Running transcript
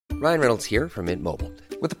Ryan Reynolds here from Mint Mobile.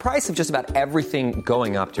 With the price of just about everything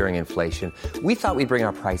going up during inflation, we thought we'd bring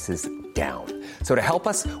our prices down. So to help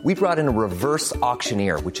us, we brought in a reverse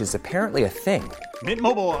auctioneer, which is apparently a thing. Mint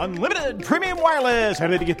Mobile Unlimited Premium Wireless. How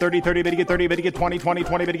to get 30, 30, bit to get 30, bit to get 20, 20,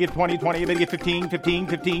 20, bit to get 20, 20, bit to get 15, 15,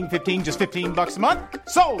 15, 15, just $15 a month?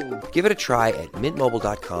 Sold! Give it a try at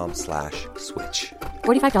mintmobile.com/switch.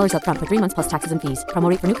 $45 up front for 3 months plus taxes and fees. Promo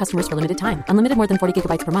rate for new customers for limited time. Unlimited more than 40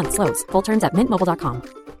 gigabytes per month. Slows full terms at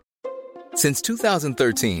mintmobile.com. Since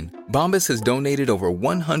 2013, Bombas has donated over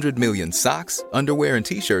 100 million socks, underwear, and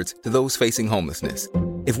T-shirts to those facing homelessness.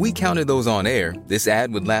 If we counted those on air, this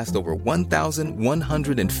ad would last over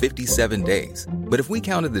 1,157 days. But if we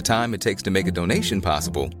counted the time it takes to make a donation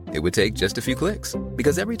possible, it would take just a few clicks.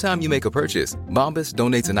 Because every time you make a purchase, Bombas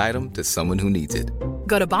donates an item to someone who needs it.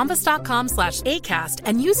 Go to bombas.com/ACAST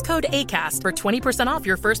and use code ACAST for 20% off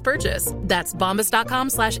your first purchase. That's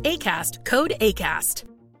bombas.com/ACAST, code ACAST.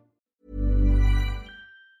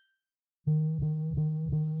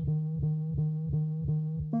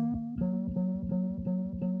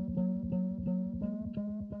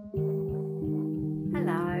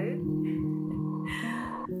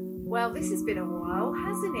 Well, this has been a while,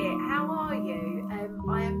 hasn't it? How are you?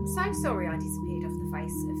 I am so sorry I disappeared off the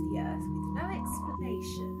face of the earth with no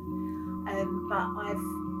explanation. But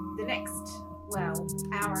the next,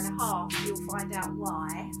 hour and a half, you'll find out why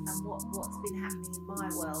and what's been happening in my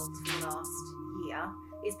world for the last year.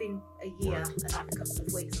 It's been a year and a couple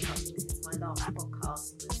of weeks or something since my last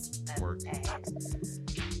podcast was aired.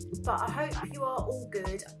 But I hope you are all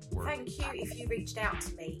good. Thank you if you reached out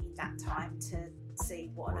to me in that time to see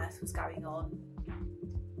what on earth was going on.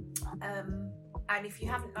 And if you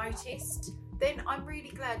haven't noticed, then I'm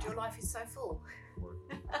really glad your life is so full.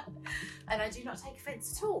 And I do not take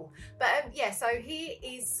offence at all. But so here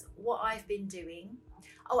is what I've been doing.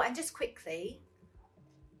 Oh, and just quickly,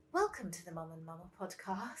 welcome to the Mum and Mama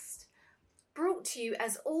podcast. Brought to you,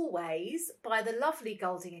 as always, by the lovely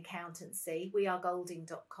Golding Accountancy,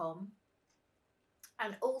 wearegolding.com.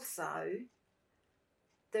 And also,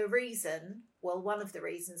 one of the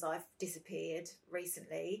reasons I've disappeared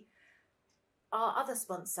recently, our other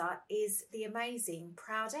sponsor is the amazing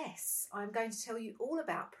Proudess. I'm going to tell you all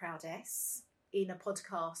about Proudess in our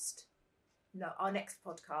next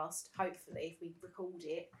podcast, hopefully, if we record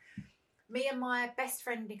it. Me and my best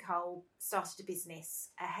friend Nicole started a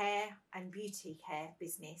business, a hair and beauty care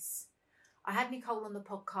business. I had Nicole on the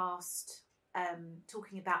podcast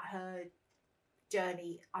talking about her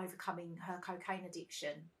journey overcoming her cocaine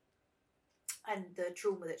addiction and the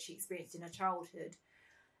trauma that she experienced in her childhood.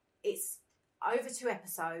 It's over 2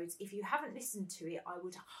 episodes. If you haven't listened to it, I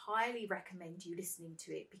would highly recommend you listening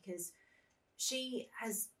to it, because she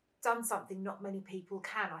has done something not many people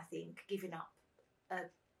can, I think, giving up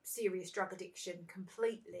a serious drug addiction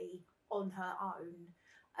completely on her own.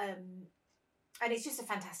 And it's just a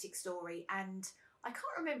fantastic story. And I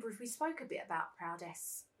can't remember if we spoke a bit about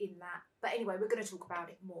Proudess in that. But anyway, we're going to talk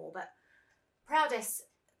about it more. But Proudess,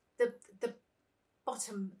 the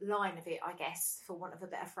bottom line of it, I guess, for want of a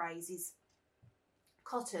better phrase, is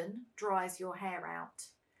cotton dries your hair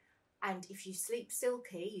out. And if you sleep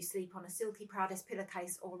silky, you sleep on a silky Proudess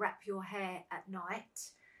pillowcase or wrap your hair at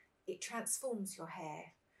night, it transforms your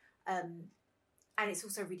hair. And it's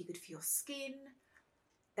also really good for your skin.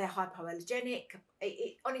 They're hypoallergenic.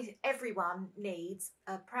 Honestly, everyone needs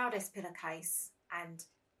a Proudess pillowcase, and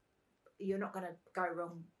you're not going to go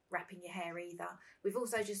wrong wrapping your hair either. We've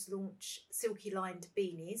also just launched silky lined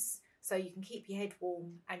beanies, so you can keep your head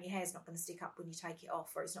warm and your hair's not going to stick up when you take it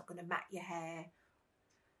off, or it's not going to mat your hair.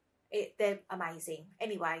 They're amazing.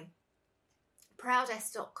 Anyway,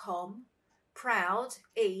 Proudess.com, Proud,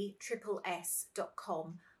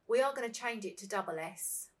 E-triple-S.com. We are going to change it to double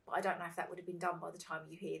S, but I don't know if that would have been done by the time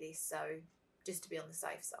you hear this, so just to be on the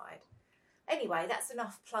safe side. Anyway, that's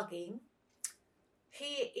enough plugging.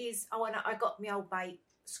 Here is, and I got my old mate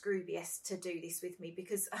Scroobius to do this with me,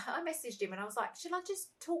 because I messaged him and I was like, should I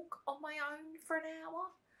just talk on my own for an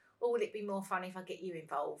hour? Or would it be more fun if I get you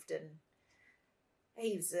involved? And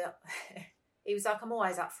he was like, I'm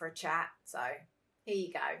always up for a chat. So here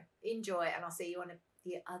you go. Enjoy, and I'll see you on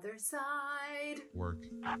the other side. Work. So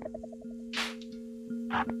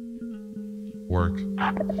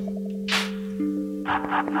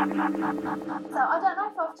I don't know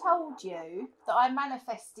if I've told you that I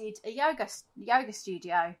manifested a yoga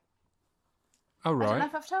studio. Oh, right. I don't know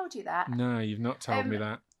if I've told you that. No, you've not told me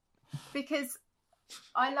that. Because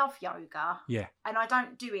I love yoga. Yeah. And I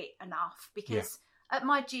don't do it enough, because at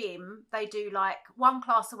my gym, they do like one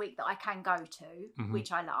class a week that I can go to,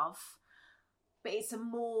 which I love. But it's a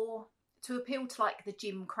more to appeal to like the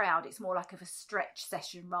gym crowd, it's more like of a stretch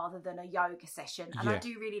session rather than a yoga session. And I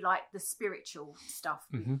do really like the spiritual stuff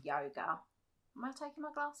with yoga. Am I taking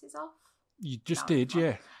my glasses off? You just did,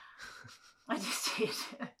 yeah. I just did.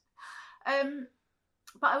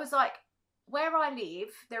 But I was like, where I live,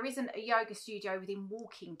 there isn't a yoga studio within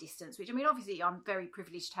walking distance, which, I mean, obviously I'm very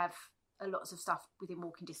privileged to have lots of stuff within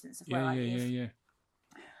walking distance of where I live. Yeah.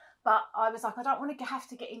 But I was like, I don't want to have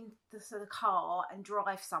to get in the car and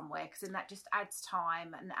drive somewhere, because then that just adds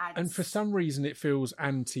time and adds... And for some reason, it feels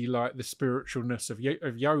anti, like, the spiritualness of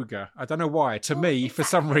yoga. I don't know why. To me, for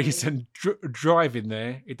some reason, driving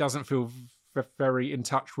there, it doesn't feel very in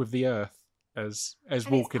touch with the earth as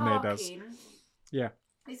walking there does. Yeah.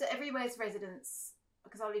 It's everywhere's residence,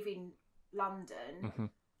 because I live in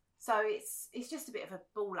London. So it's just a bit of a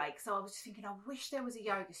ball ache. So I was just thinking, I wish there was a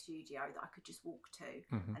yoga studio that I could just walk to.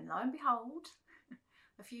 And lo and behold,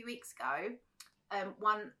 a few weeks ago,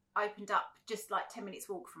 one opened up just like 10 minutes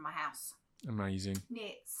walk from my house. Amazing.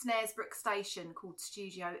 Near Snaresbrook Station, called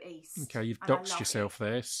Studio East. Okay, you've doxed yourself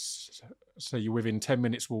there. So you're within 10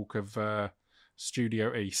 minutes walk of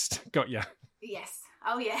Studio East. Got ya. Yes.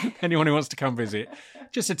 Oh, yeah. Anyone who wants to come visit.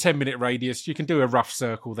 Just a 10-minute radius. You can do a rough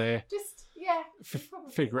circle there.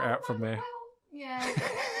 Figure it out from there. Well, yeah.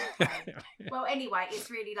 Well, anyway, it's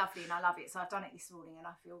really lovely and I love it. So I've done it this morning and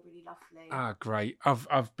I feel really lovely. Ah, great.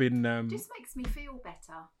 I've been... just makes me feel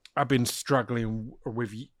better. I've been struggling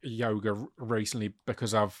with yoga recently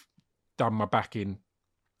because I've done my back in.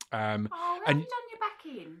 How have you done your back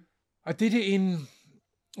in? I did it in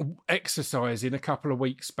exercising a couple of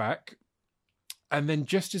weeks back. And then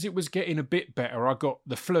just as it was getting a bit better, I got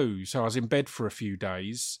the flu. So I was in bed for a few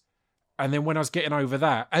days. And then when I was getting over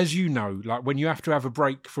that, as you know, like when you have to have a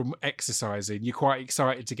break from exercising, you're quite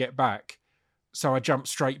excited to get back. So I jumped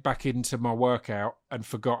straight back into my workout and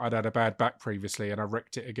forgot I'd had a bad back previously and I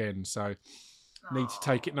wrecked it again. So need to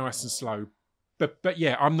take it nice and slow. But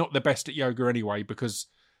yeah, I'm not the best at yoga anyway because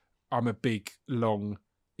I'm a big, long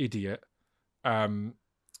idiot. And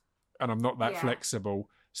I'm not that flexible.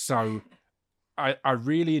 So I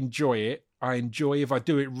really enjoy it. I enjoy, if I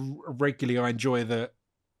do it regularly, I enjoy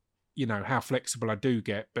how flexible I do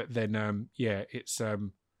get. But then, it's at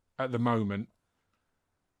the moment,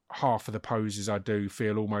 half of the poses I do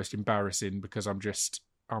feel almost embarrassing because I'm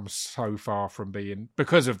so far from being,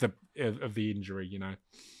 because of the injury,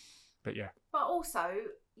 But yeah. But also,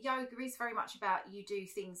 yoga is very much about you do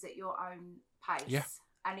things at your own pace. Yeah.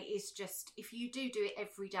 And it is just, if you do it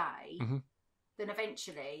every day, then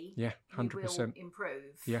eventually 100%. you will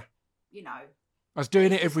improve. Yeah. I was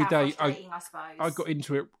doing it every day. I suppose. I got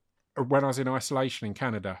into it when I was in isolation in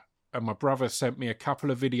Canada, and my brother sent me a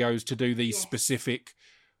couple of videos to do these specific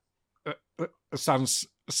sun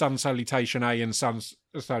salutation A and sun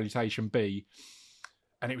salutation B,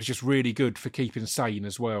 and it was just really good for keeping sane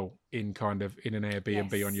as well in an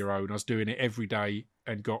Airbnb on your own. I was doing it every day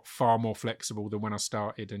and got far more flexible than when I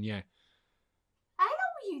started. And yeah. How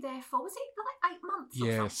long were you there for? Was it like 8 months or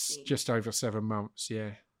something? Yes, just over 7 months,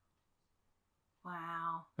 yeah.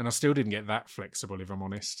 Wow. And I still didn't get that flexible, if I'm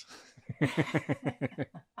honest. It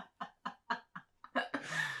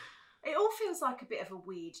all feels like a bit of a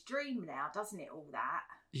weird dream now, doesn't it, all that?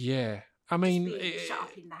 Yeah. I mean... shut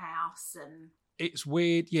up in the house and... It's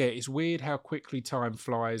weird, yeah, it's weird how quickly time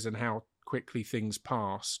flies and how quickly things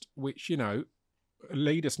passed, which,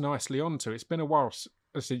 lead us nicely on to. It's been a while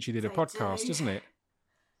since you did a podcast, isn't it?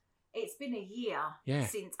 It's been a year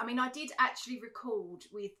since... I mean, I did actually record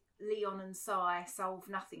with Leon and Si Solve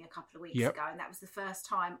Nothing a couple of weeks ago, and that was the first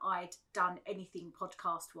time I'd done anything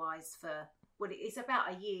podcast-wise for... Well, it's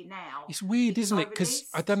about a year now. It's weird, isn't it? Because,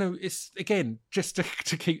 I don't know, it's, again, just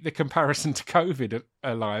to keep the comparison to COVID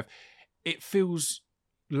alive, it feels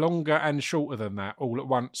longer and shorter than that all at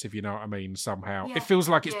once, if you know what I mean, somehow. Yeah. It feels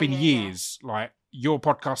like it's been years. Yeah. Like, your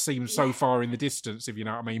podcast seems so far in the distance, if you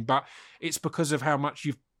know what I mean. But it's because of how much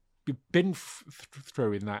you've been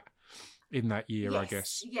through in that year, I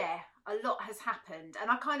guess. Yeah, a lot has happened.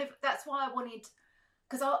 And that's why I wanted...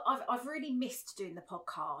 Because I've really missed doing the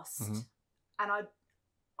podcast. Mm-hmm. And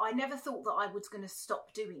I never thought that I was going to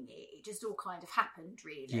stop doing it. It just all kind of happened,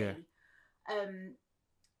 really. Yeah.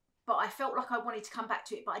 But I felt like I wanted to come back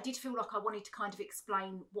to it. But I did feel like I wanted to kind of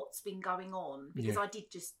explain what's been going on. Because it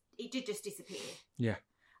did just disappear. Yeah.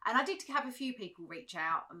 And I did have a few people reach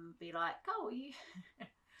out and be like, oh,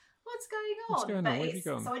 what's going on? What's going on? Where have you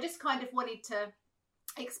gone? So I just kind of wanted to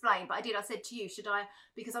explain, but I said to you, should I,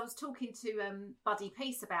 because I was talking to Buddy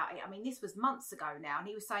Peace about it. I mean, this was months ago now, and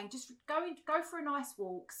he was saying just go for a nice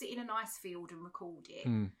walk, sit in a nice field and record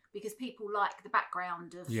it, because people like the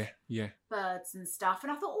background of birds and stuff.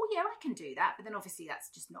 And I thought, oh yeah, I can do that, but then obviously that's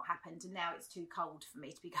just not happened, and now it's too cold for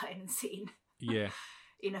me to be going and sitting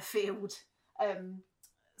in a field.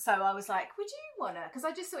 So I was like, would you want to, because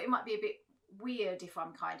I just thought it might be a bit weird if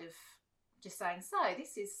I'm kind of just saying, so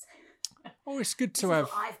this is it's good to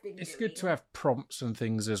have. It's good to have prompts and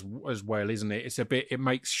things as well, isn't it? It's a bit. It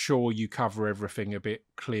makes sure you cover everything a bit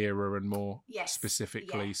clearer and more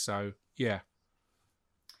specifically. Yeah. So yeah.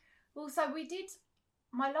 Well, so we did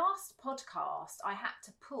my last podcast. I had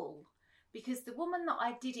to pull because the woman that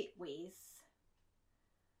I did it with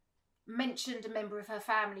mentioned a member of her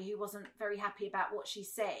family who wasn't very happy about what she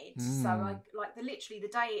said. So I literally the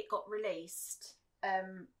day it got released.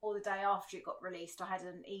 Or the day after it got released, I had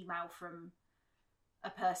an email from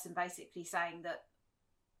a person basically saying that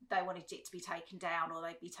they wanted it to be taken down or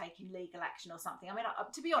they'd be taking legal action or something. I mean,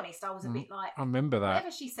 to be honest, I was a bit like... I remember that.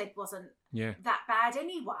 Whatever she said wasn't that bad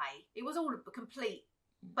anyway. It was all a complete...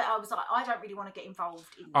 But I was like, I don't really want to get involved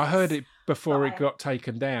in this. I heard it before it got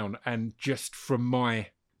taken down, and just from my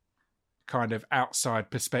kind of outside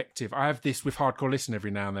perspective, I have this with Hardcore Listen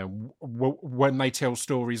every now and then. When they tell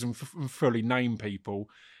stories and fully name people,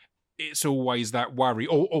 it's always that worry,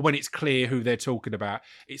 or when it's clear who they're talking about,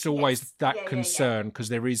 it's always that concern, because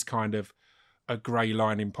there is kind of a grey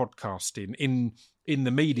line in podcasting. In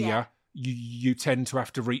the media, you tend to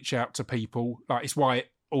have to reach out to people. Like, it's why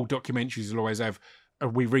all documentaries will always have,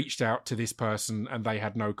 we reached out to this person and they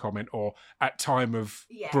had no comment, or at time of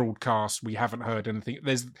broadcast we haven't heard anything.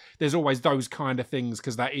 There's always those kind of things,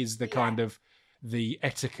 because that is the kind of the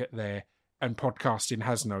etiquette there, and podcasting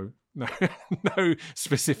has no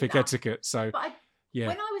specific etiquette. So when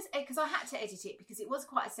I was, because I had to edit it because it was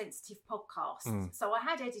quite a sensitive podcast, so I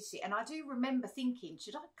had edited it, and I do remember thinking,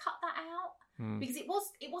 should I cut that out? Because it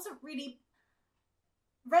wasn't really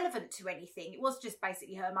relevant to anything. It was just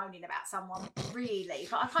basically her moaning about someone, really.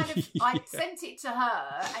 But I kind of I sent it to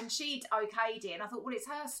her and she'd okayed it, and I thought, well, it's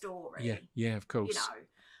her story. Yeah, of course. You know.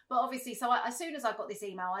 But obviously, so as soon as I got this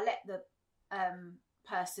email, I let the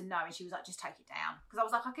person know, and she was like, just take it down. Because I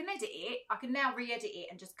was like, I can edit it. I can now re-edit it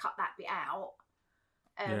and just cut that bit out.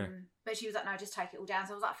 But she was like, no, just take it all down.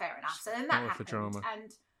 So I was like, fair enough. So then that happened. Drama.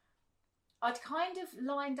 And I'd kind of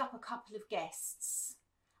lined up a couple of guests,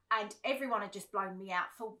 and everyone had just blown me out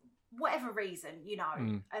for whatever reason, you know.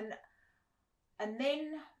 And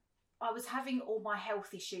then I was having all my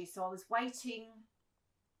health issues, so I was waiting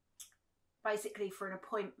basically for an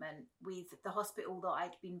appointment with the hospital that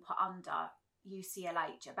I'd been put under,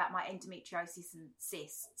 UCLH, about my endometriosis and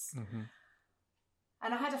cysts.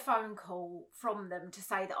 And I had a phone call from them to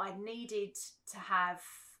say that I needed to have...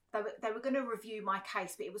 They were going to review my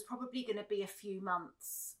case, but it was probably going to be a few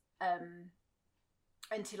months...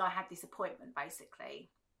 until I had this appointment, basically.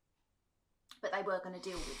 But they were going to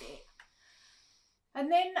deal with it.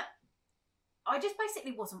 And then I just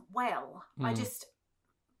basically wasn't well. My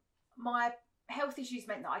health issues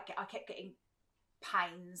meant that I kept getting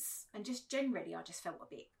pains, and just generally I just felt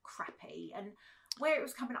a bit crappy. And where it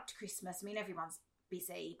was coming up to Christmas, I mean, everyone's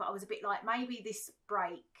busy, but I was a bit like, maybe this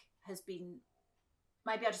break has been...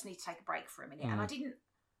 Maybe I just need to take a break for a minute. And I didn't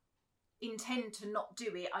intend to not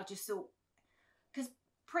do it. I just thought... Because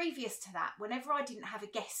previous to that, whenever I didn't have a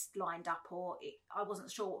guest lined up, or I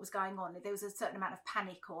wasn't sure what was going on, there was a certain amount of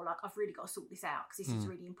panic, or like, I've really got to sort this out because this is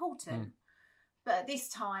really important. But at this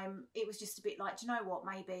time, it was just a bit like, do you know what,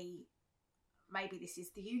 maybe this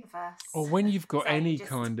is the universe. Or when you've got any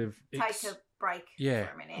kind of... Take a break for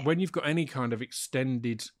a minute. When you've got any kind of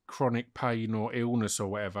extended chronic pain or illness or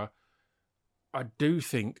whatever, I do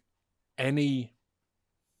think any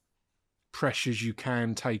pressures you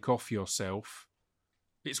can take off yourself,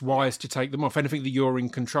 it's wise to take them off. Anything that you're in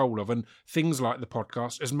control of, and things like the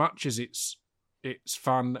podcast, as much as it's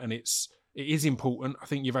fun and it is important. I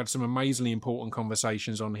think you've had some amazingly important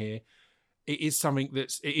conversations on here. It is something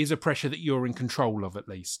it is a pressure that you're in control of, at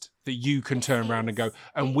least, that you can turn around and go.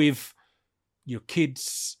 And with your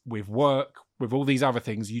kids, with work, with all these other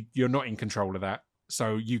things, you're not in control of that.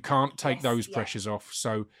 So you can't take those pressures off.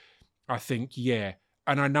 So I think, and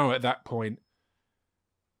I know at that point,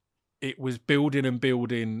 it was building and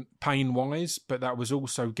building pain-wise, but that was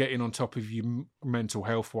also getting on top of you mental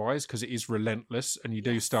health-wise, because it is relentless, and you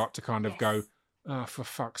do start to kind of go, oh, for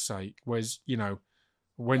fuck's sake, when's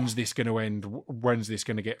this going to end? When's this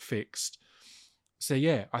going to get fixed? So,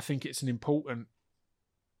 I think it's an important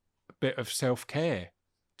bit of self-care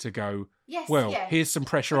to go, here's some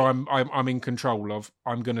pressure I'm in control of.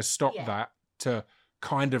 I'm going to stop that to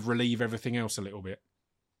kind of relieve everything else a little bit?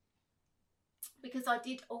 Because I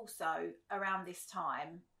did also, around this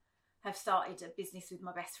time, have started a business with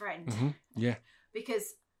my best friend. Mm-hmm. Yeah.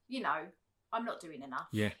 Because, you know, I'm not doing enough.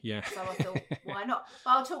 Yeah. So I thought, why not? But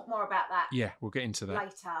I'll talk more about that. Yeah, we'll get into that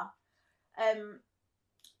later.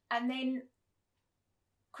 And then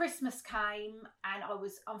Christmas came, and I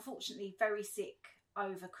was unfortunately very sick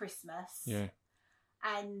over Christmas. Yeah.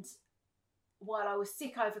 And while I was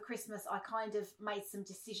sick over Christmas, I kind of made some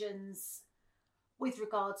decisions with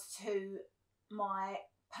regards to my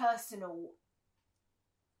personal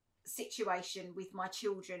situation with my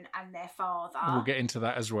children and their father. We'll get into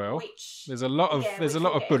that as well. Which, there's a lot of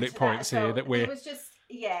bullet points here that we're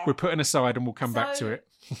putting aside, and we'll come back to it.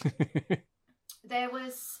 there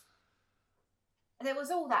was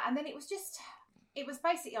all that, and then it was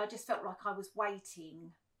basically, I just felt like I was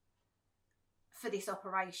waiting for this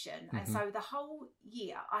operation. And so the whole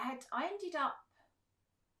year I ended up,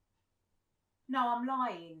 no, I'm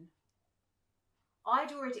lying. I'd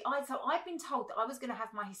been told that I was going to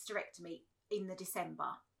have my hysterectomy in the December.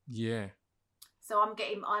 Yeah. So I'm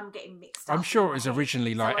getting mixed up. I'm sure it was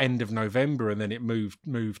originally end of November, and then it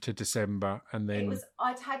moved to December, and then it was.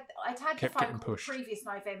 I'd had the phone call previous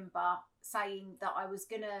November saying that I was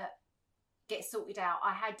going to get sorted out.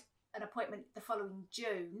 I had an appointment the following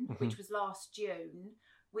June, which was last June,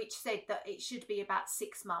 which said that it should be about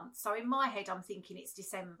 6 months. So in my head, I'm thinking it's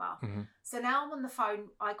December. So now I'm on the phone.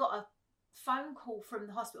 I got a phone call from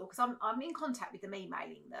the hospital because I'm in contact with them,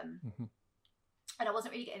 emailing them, and I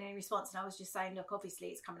wasn't really getting any response. And I was just saying, look, obviously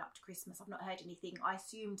it's coming up to Christmas. I've not heard anything. I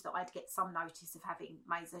assumed that I'd get some notice of having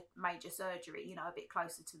major surgery, you know, a bit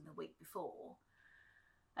closer to the week before.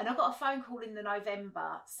 And I got a phone call in the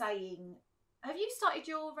November saying, have you started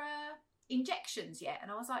your injections yet? And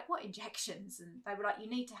I was like, what injections? And they were like, you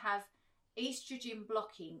need to have estrogen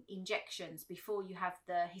blocking injections before you have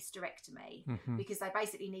the hysterectomy, because they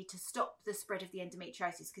basically need to stop the spread of the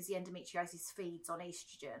endometriosis, because the endometriosis feeds on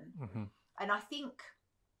estrogen. And I think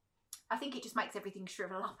it just makes everything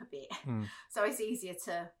shrivel up a bit. So it's easier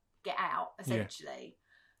to get out, essentially. Yeah.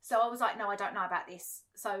 So I was like, no, I don't know about this.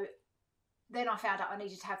 So then I found out I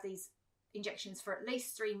needed to have these injections for at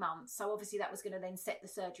least 3 months. So obviously that was going to then set the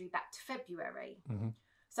surgery back to February.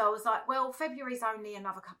 So I was like, well, February's only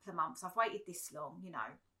another couple of months. I've waited this long, you know.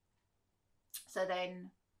 So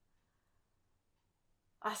then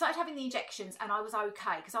I started having the injections, and I was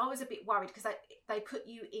okay, because I was a bit worried, because they put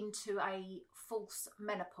you into a false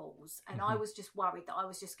menopause, and I was just worried that I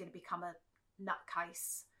was just going to become a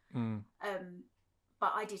nutcase.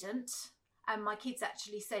 But I didn't. And my kids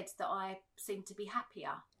actually said that I seemed to be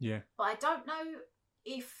happier. Yeah. But I don't know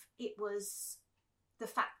if it was the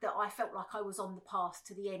fact that I felt like I was on the path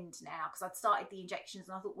to the end now, because I'd started the injections,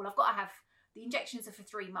 and I thought, well, I've got to have the injections are for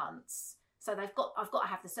 3 months, so I've got to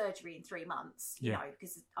have the surgery in 3 months, you know,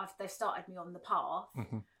 because they've started me on the path.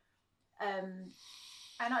 And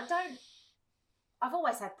I've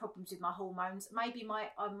always had problems with my hormones. Maybe my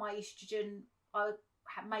estrogen, I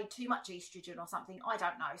had made too much estrogen or something. I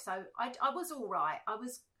don't know. So I was all right. I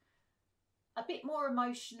was a bit more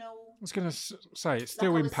emotional. I was going to say, it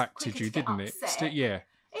still impacted you, didn't it? Yeah.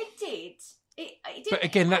 It did. It did. But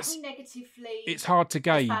again, that's me negatively. It's hard to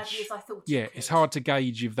gauge. As badly as I thought it's hard to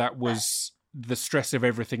gauge if that was the stress of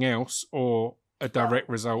everything else or a direct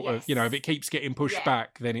result of, you know, if it keeps getting pushed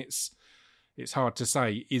back, then it's hard to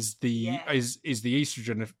say. Is the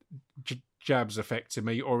estrogen jabs affecting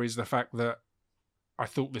me, or is the fact that I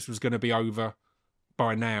thought this was going to be over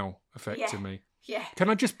by now affecting me? Yeah. Can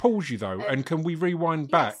I just pause you though, and can we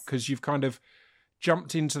rewind back, because you've kind of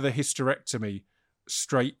jumped into the hysterectomy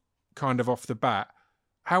straight kind of off the bat.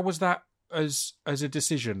 How was that as a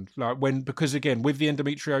decision? Like because again, with the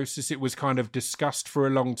endometriosis, it was kind of discussed for a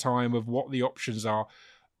long time of what the options are,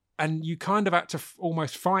 and you kind of had to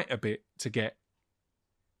almost fight a bit to get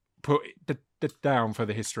put down for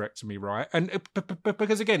the hysterectomy, right? And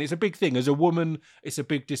because again, it's a big thing. As a woman, it's a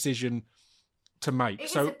big decision to make.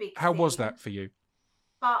 So how was that for you?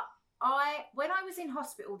 But when I was in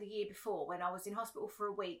hospital the year before, when I was in hospital for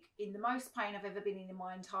a week, in the most pain I've ever been in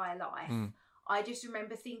my entire life, I just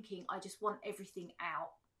remember thinking, I just want everything out.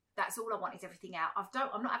 That's all I want, is everything out.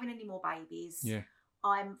 I'm not having any more babies. Yeah.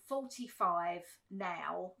 I'm 45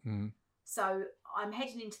 now. So I'm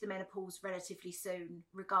heading into the menopause relatively soon,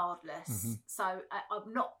 regardless. So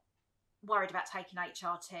I'm not worried about taking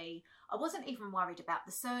HRT. I wasn't even worried about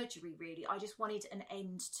the surgery, really. I just wanted an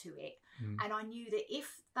end to it. And I knew that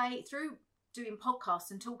if through doing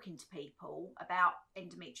podcasts and talking to people about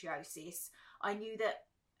endometriosis, I knew that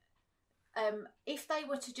if they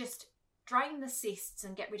were to just drain the cysts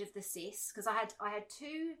and get rid of the cysts, because I had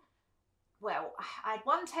 2 I had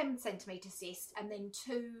one 10 centimetre cyst and then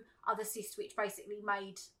 2 other cysts which basically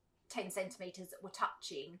made 10 centimetres that were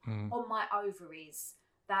touching on my ovaries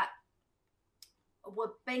that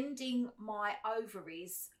were bending my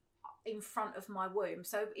ovaries in front of my womb.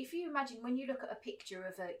 So if you imagine, when you look at a picture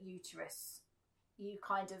of a uterus, you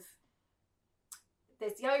kind of,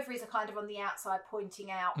 there's the ovaries are kind of on the outside pointing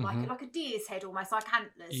out like a deer's head, almost like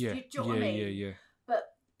antlers. Yeah. Do you know what I mean? Yeah.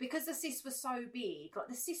 But because the cysts were so big, like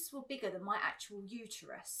the cysts were bigger than my actual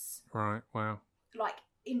uterus. Right. Wow. Like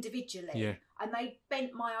individually. Yeah. And they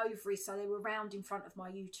bent my ovaries so they were round in front of my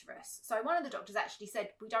uterus. So one of the doctors actually said,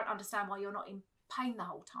 we don't understand why you're not in pain the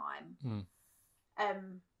whole time.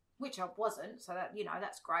 Which I wasn't. So that,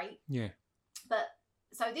 that's great. Yeah. But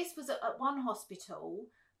so this was at one hospital.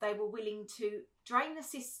 They were willing to drain the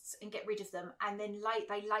cysts and get rid of them, and then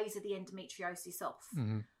they laser the endometriosis off.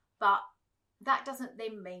 But that doesn't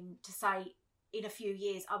then mean to say in a few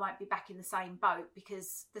years I won't be back in the same boat,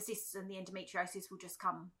 because the cysts and the endometriosis will just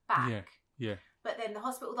come back. Yeah. But then the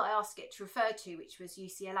hospital that I asked to get referred to, which was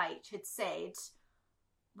UCLH, had said,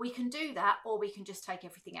 we can do that or we can just take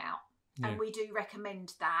everything out. Yeah. And we do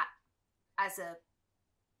recommend that as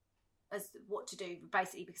what to do,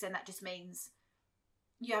 basically, because then that just means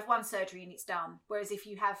you have one surgery and it's done. Whereas if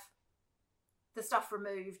you have the stuff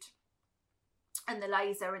removed and the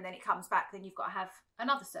laser and then it comes back, then you've got to have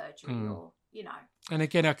another surgery or, And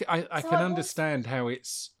again, I can understand how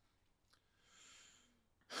it's,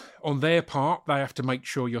 on their part, they have to make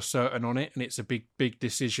sure you're certain on it, and it's a big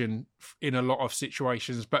decision in a lot of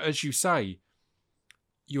situations. But as you say,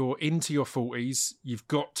 you're into your 40s, you've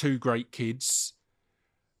got 2 great kids,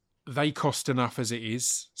 they cost enough as it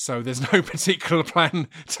is, so there's no particular plan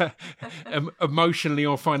to emotionally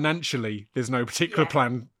or financially, there's no particular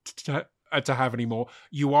plan to have anymore.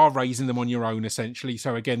 You are raising them on your own, essentially.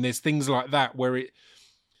 So again, there's things like that where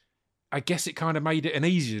I guess it kind of made it an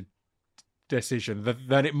easier decision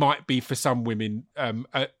than it might be for some women in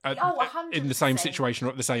the same situation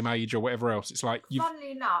or at the same age or whatever else. It's like you're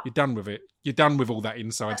done with it. You're done with all that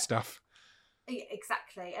inside stuff.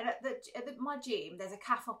 Exactly. And at my gym, there's a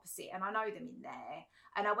cafe opposite, and I know them in there.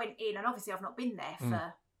 And I went in, and obviously I've not been there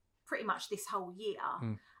for pretty much this whole year.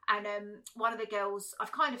 And one of the girls,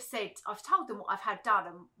 I've told them what I've had done,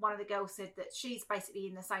 and one of the girls said that she's basically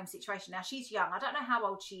in the same situation. Now, she's young. I don't know how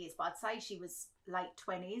old she is, but I'd say she was late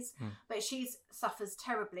 20s. But she suffers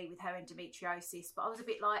terribly with her endometriosis. But I was a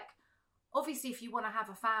bit like, obviously, if you want to have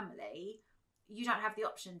a family, you don't have the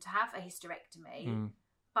option to have a hysterectomy.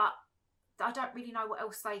 But I don't really know what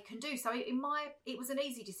else they can do. So it was an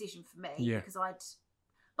easy decision for me because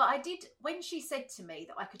but I did, when she said to me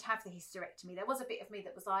that I could have the hysterectomy, there was a bit of me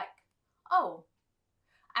that was like, oh.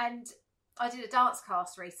 And I did a dance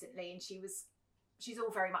class recently, and she's all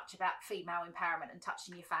very much about female empowerment and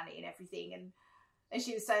touching your fanny and everything. And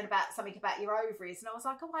she was saying something about your ovaries, and I was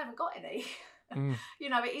like, oh, I haven't got any.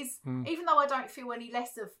 It is, even though I don't feel any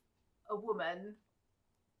less of a woman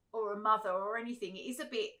or a mother or anything, it is a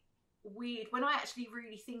bit weird when I actually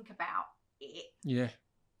really think about it. Yeah,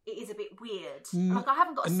 it is a bit weird. Like, I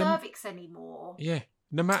haven't got a cervix anymore. Yeah,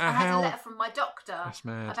 no matter I how. I had a letter from my doctor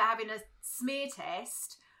about having a smear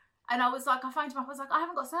test, and I was like, I phoned him up. I was like, I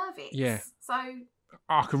haven't got cervix. Yeah. So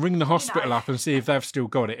I can ring the hospital up and see if they've still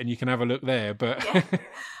got it, and you can have a look there. But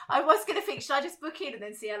I was going to think, should I just book in and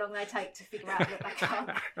then see how long they take to figure out that I can't?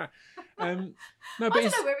 No, but I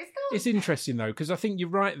don't know where it's gone. It's interesting though, because I think you're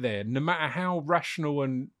right there. No matter how rational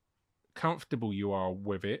and comfortable you are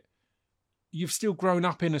with it, you've still grown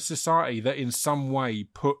up in a society that in some way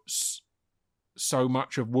puts so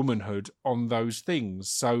much of womanhood on those things.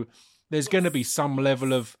 So there's going to be some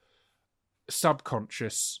level of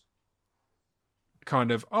subconscious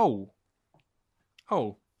kind of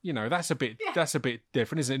that's a bit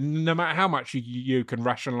different, isn't it? No matter how much you can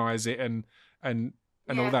rationalise it and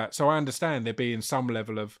all that. So I understand there being some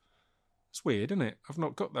level of, it's weird, isn't it? I've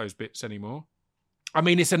not got those bits anymore. I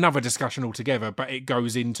mean, it's another discussion altogether, but it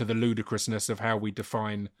goes into the ludicrousness of how we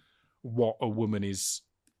define what a woman is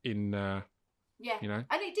in, And it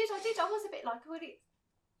did. I was a bit like, I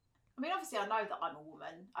mean, obviously I know that I'm a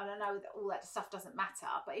woman, and I know that all that stuff doesn't matter,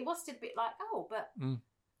 but it was still a bit like,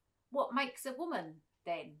 what makes a woman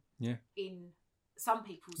then? Yeah. In some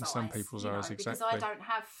people's eyes. Some people's eyes, exactly. Because I don't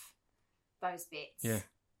have those bits. Yeah.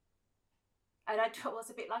 And I was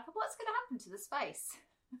a bit like, what's going to happen to the space?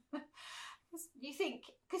 You think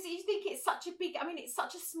it's such a big, I mean, it's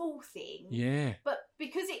such a small thing. Yeah. But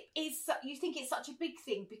because it is, you think it's such a big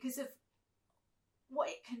thing because of what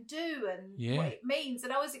it can do and what it means.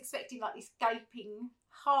 And I was expecting like this gaping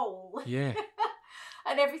hole. Yeah.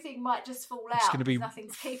 and everything might just fall It's out going to be because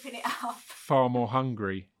nothing's keeping it up. far more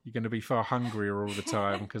hungry. You're going to be far hungrier all the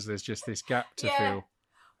time because there's just this gap to fill.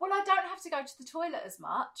 Well, I don't have to go to the toilet as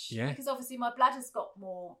much because obviously my bladder's got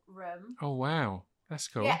more room. Oh, wow. That's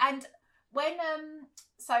cool. Yeah, and when,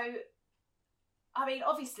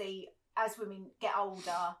 obviously, as women get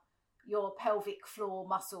older, your pelvic floor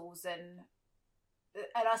muscles and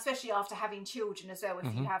especially after having children as well,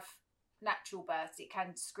 if you have natural births, it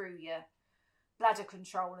can screw your bladder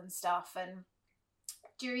control and stuff. And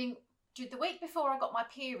during the week before I got my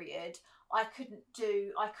period, I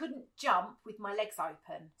couldn't jump with my legs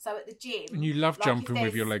open. So at the gym, and you love jumping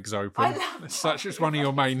with your legs open. It's one of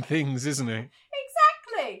your main things, isn't it?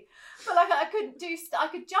 Exactly. But I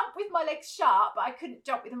could jump with my legs shut, but I couldn't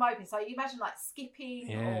jump with them open. So you imagine like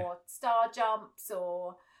skipping or star jumps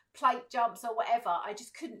or plate jumps or whatever. I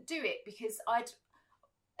just couldn't do it because I'd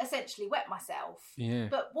essentially wet myself. Yeah.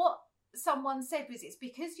 But what someone said was it's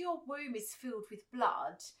because your womb is filled with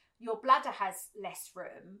blood, your bladder has less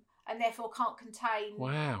room and therefore can't contain.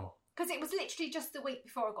 Wow. Because it was literally just the week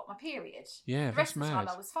before I got my period. Yeah, the rest of the time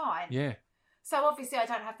I was fine. Yeah. So obviously I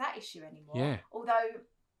don't have that issue anymore. Yeah. Although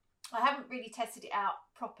I haven't really tested it out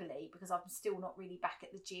properly because I'm still not really back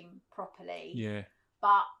at the gym properly. Yeah.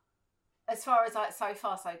 But as far as so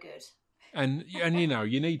far, so good. And you know,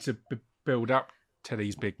 you need to build up to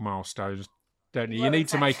these big milestones, don't you? Well, you need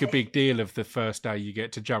exactly. to make a big deal of the first day you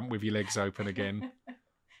get to jump with your legs open again.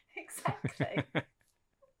 Exactly.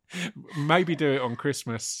 Maybe do it on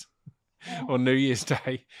Christmas or New Year's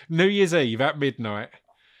Day. New Year's Eve at midnight.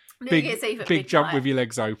 New Year's Eve at big midnight. Jump with your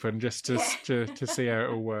legs open just to see how it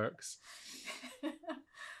all works.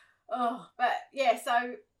 But yeah,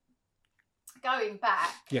 so going back.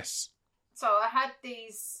 Yes. So I had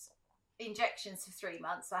these injections for 3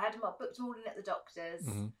 months. I had them booked all in at the doctor's.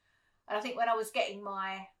 Mm-hmm. And I think when I was getting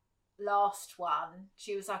my last one,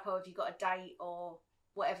 she was like, "Oh, have you got a date or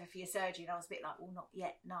whatever for your surgery?" And I was a bit like, "Well, not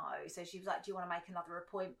yet, no." So she was like, "Do you want to make another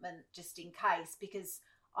appointment just in case?" Because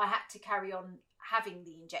I had to carry on having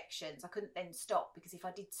the injections. I couldn't then stop because if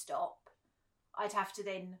I did stop, I'd have to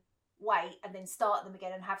then wait and then start them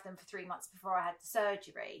again and have them for 3 months before I had the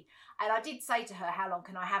surgery. And I did say to her, "How long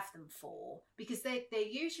can I have them for?" Because they're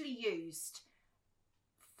usually used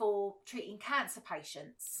for treating cancer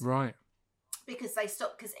patients. Right. Because they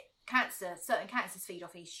stop, because certain cancers feed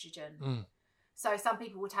off estrogen. Mm. So some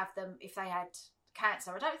people would have them if they had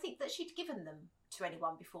cancer. I don't think that she'd given them to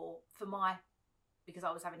anyone before because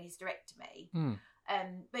I was having a hysterectomy. Mm.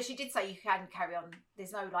 But she did say you can carry on.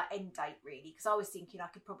 There's no like end date really, because I was thinking I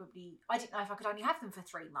didn't know if I could only have them for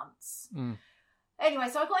 3 months. Mm. Anyway,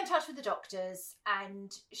 so I got in touch with the doctors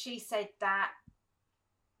and she said that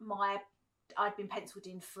I'd been penciled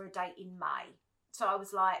in for a date in May. So I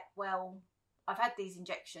was like, well, I've had these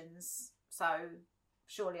injections, so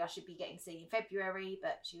surely I should be getting seen in February.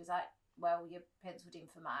 But she was like, well, you're penciled in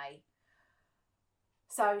for May.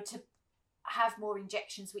 So to have more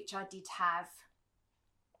injections, which I did have,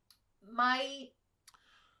 I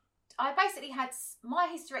basically had my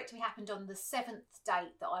hysterectomy happened on the 7th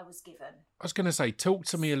date that I was given. I was going to say, talk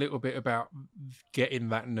to me a little bit about getting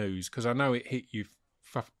that news, because I know it hit you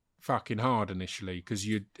fucking hard initially, because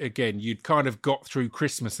you'd kind of got through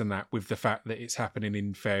Christmas and that with the fact that it's happening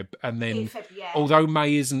in Feb, and then although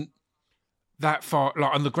May isn't that far,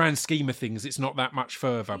 like on the grand scheme of things, it's not that much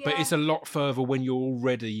further, but it's a lot further when you're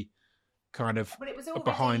already kind of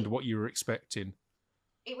behind what you were expecting.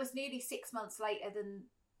 It was nearly 6 months later than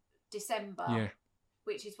December,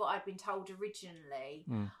 which is what I'd been told originally.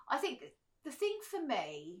 I think the thing for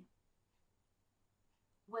me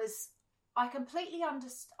was I completely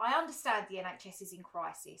understand the NHS is in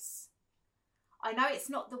crisis. I know it's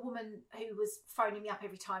not the woman who was phoning me up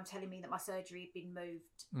every time telling me that my surgery had been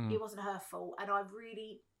moved. It wasn't her fault, and I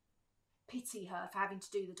really pity her for having to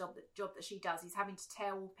do the job that she does, is having to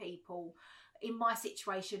tell people in my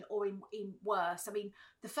situation or in worse. I mean,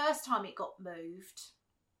 the first time it got moved,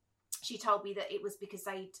 she told me that it was because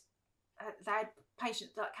they had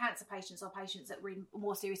patients, like cancer patients or patients that were in a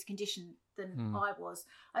more serious condition than I was.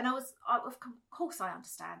 And of course I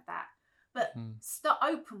understand that. But start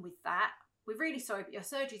open with that. We're really sorry, but your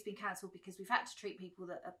surgery's been cancelled because we've had to treat people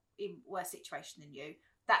that are in worse situation than you.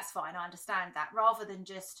 That's fine, I understand that. Rather than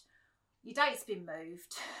just, your date's been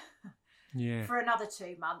moved for another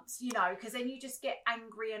 2 months, because then you just get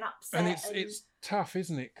angry and upset. And it's tough,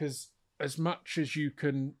 isn't it? Because as much as you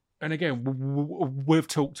can... And again, we've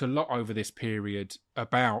talked a lot over this period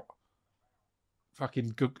about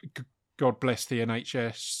fucking God bless the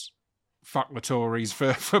NHS, fuck the Tories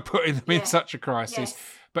for putting them in such a crisis. Yes.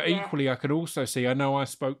 But equally, I could also see, I know I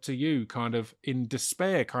spoke to you kind of in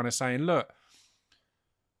despair, kind of saying, look,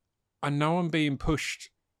 I know I'm being pushed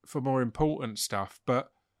for more important stuff,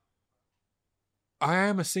 but I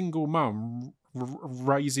am a single mum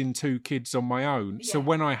raising 2 kids on my own. Yeah. So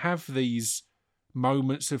when I have these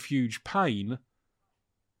moments of huge pain,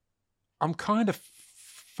 I'm kind of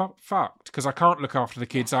fucked because I can't look after the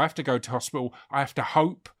kids. I have to go to hospital. I have to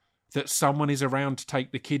hope that someone is around to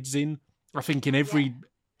take the kids in. I think in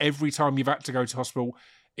every time you've had to go to hospital,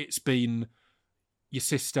 it's been your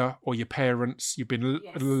sister or your parents. You've been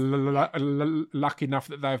lucky enough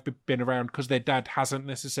that they've been around because their dad hasn't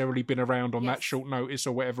necessarily been around on that short notice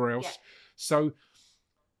or whatever else. Yeah. So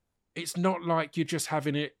it's not like you're just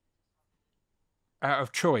having it out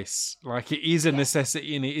of choice. Like, it is a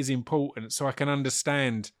necessity and it is important. So I can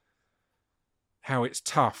understand how it's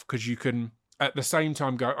tough because you can at the same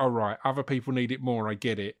time go, all right, other people need it more, I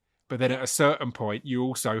get it. But then at a certain point, you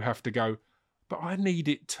also have to go, but I need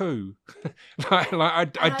it too.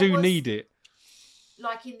 I do need it.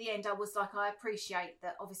 Like, in the end, I was like, I appreciate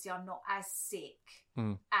that obviously I'm not as sick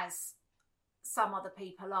as some other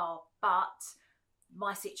people are, but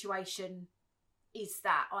my situation is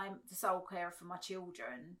that I'm the sole carer for my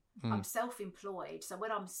children. I'm self-employed, so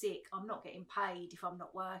when I'm sick, I'm not getting paid if I'm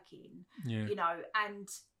not working, you know, and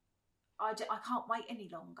I can't wait any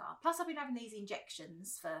longer. Plus, I've been having these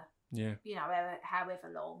injections for, you know, however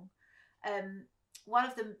long. One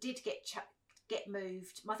of them did get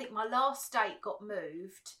moved. I think my last date got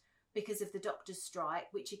moved because of the doctor's strike,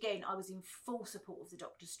 which again, I was in full support of the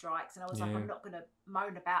doctor's strikes, and I was like, I'm not going to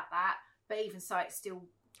moan about that. But even so, it's still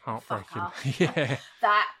heartbreaking.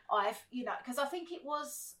 That I've, you know, because I think it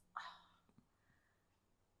was,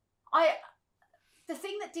 the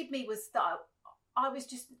thing that did me was that I was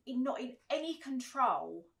just not in any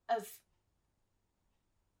control of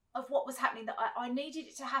what was happening, that I needed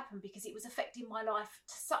it to happen because it was affecting my life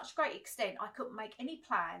to such a great extent. I couldn't make any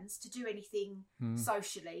plans to do anything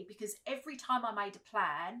socially because every time I made a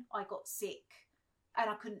plan, I got sick and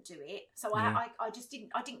I couldn't do it. So I just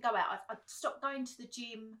didn't go out. I stopped going to the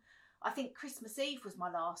gym. I think Christmas Eve was my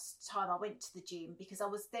last time I went to the gym because I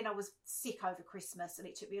was sick over Christmas and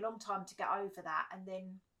it took me a long time to get over that. And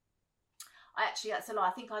then that's a lie.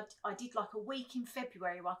 I think I did like a week in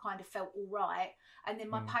February where I kind of felt all right, and then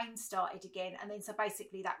my pain started again, and then so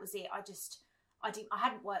basically that was it. I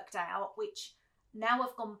hadn't worked out, which now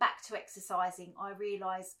I've gone back to exercising, I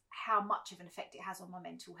realise how much of an effect it has on my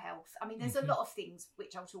mental health. I mean, there's a lot of things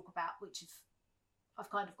which I'll talk about, which I've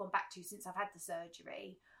kind of gone back to since I've had the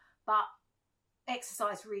surgery, but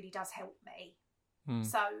exercise really does help me.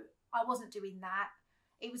 So I wasn't doing that.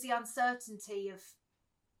 It was the uncertainty of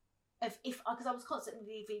if, because I was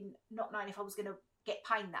constantly living not knowing if I was going to get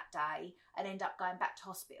pain that day and end up going back to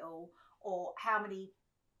hospital, or how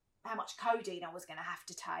much codeine I was going to have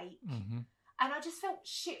to take. And I just felt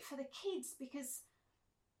shit for the kids because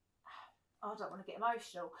I don't want to get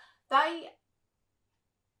emotional.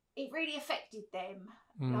 It really affected them.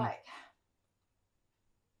 Like,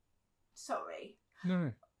 sorry.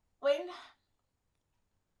 No.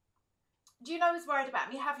 Do you know I was worried about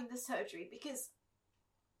me having the surgery because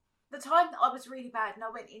the time that I was really bad and I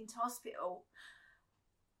went into hospital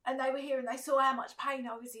and they were here and they saw how much pain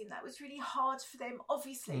I was in, that was really hard for them,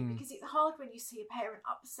 obviously, because it's hard when you see a parent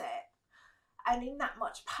upset and in that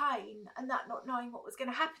much pain and that not knowing what was going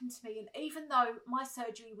to happen to me. And even though my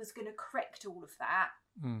surgery was going to correct all of that,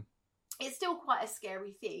 it's still quite a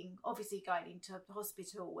scary thing, obviously, going into the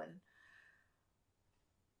hospital.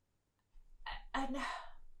 And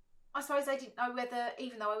I suppose they didn't know whether,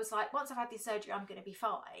 even though I was like, once I've had this surgery, I'm going to be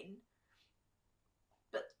fine.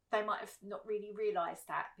 But they might have not really realised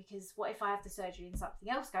that, because what if I have the surgery and something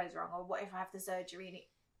else goes wrong? Or what if I have the surgery and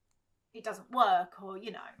it doesn't work? Or,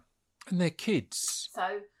 you know. And they're kids.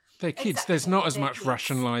 So they're kids. Exactly. There's not as They're much kids.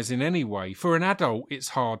 rationalising anyway. For an adult, it's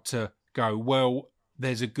hard to go, well,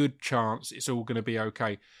 there's a good chance it's all going to be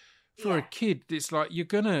okay. For a kid, it's like you've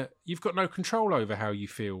got no control over how you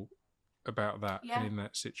feel about that and in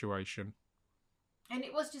that situation. And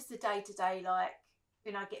it was just a day-to-day, like,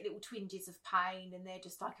 you know, I get little twinges of pain and they're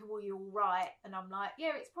just like, oh, are you all right? And I'm like,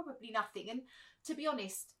 yeah, it's probably nothing. And to be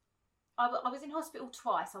honest, I was in hospital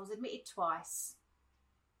twice. I was admitted twice.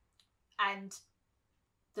 And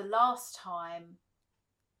the last time,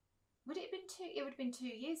 would it have been 2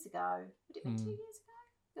 years ago? Would it have been 2 years ago?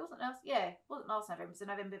 It wasn't last November, it was the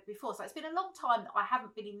November before. So it's been a long time that I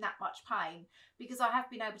haven't been in that much pain, because I have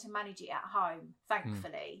been able to manage it at home,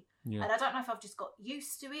 thankfully. And I don't know if I've just got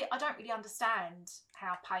used to it. I don't really understand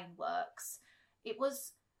how pain works. It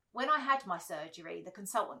was when I had my surgery, the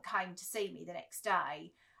consultant came to see me the next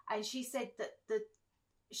day, and she said that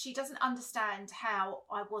she doesn't understand how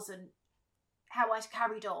how I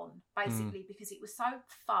carried on, basically, because it was so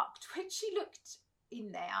fucked when she looked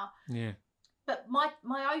in there. Yeah. But my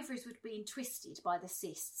ovaries were being twisted by the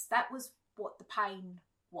cysts. That was what the pain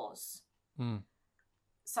was.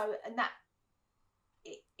 So, and that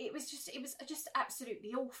it was just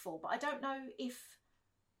absolutely awful. But I don't know if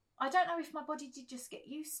my body did just get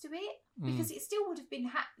used to it, because it still would have been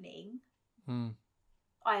happening.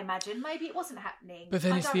 I imagine maybe it wasn't happening. But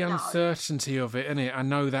then I it's don't the know. uncertainty of it, isn't it? I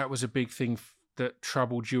know that was a big thing that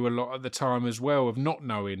troubled you a lot at the time as well, of not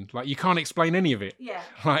knowing. Like, you can't explain any of it. Yeah.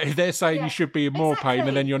 Like, if they're saying Yeah. you should be in more pain, Exactly.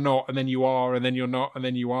 and then you're not, and then you are, and then you're not, and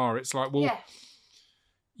then you are. It's like, well,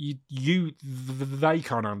 they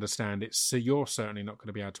can't understand it, so you're certainly not going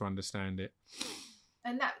to be able to understand it.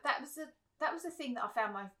 And that was the thing that I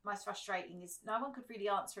found most frustrating, is no one could really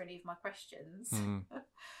answer any of my questions.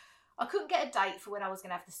 I couldn't get a date for when I was going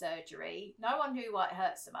to have the surgery. No one knew why it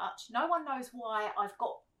hurt so much. No one knows why I've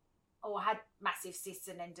got, or had massive cysts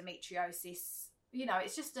and endometriosis. You know,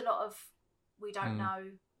 it's just a lot of, we don't know,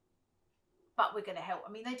 but we're going to help.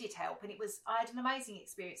 I mean, they did help, and I had an amazing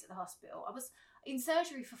experience at the hospital. I was in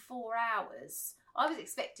surgery for 4 hours. I was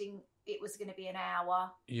expecting it was going to be an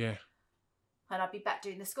hour. Yeah. And I'd be back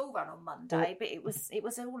doing the school run on Monday, but it was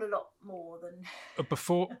all a lot more than.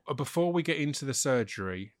 Before we get into the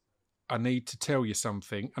surgery, I need to tell you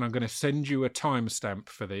something, and I'm going to send you a timestamp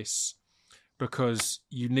for this, because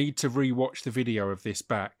you need to rewatch the video of this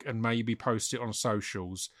back and maybe post it on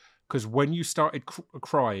socials. Because when you started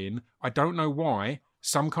crying, I don't know why,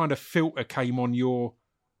 some kind of filter came on your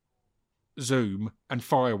Zoom and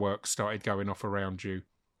fireworks started going off around you.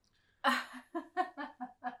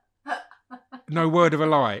 No word of a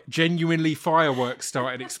lie. Genuinely, fireworks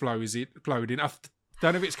started exploding. I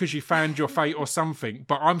don't know if it's because you found your fate or something,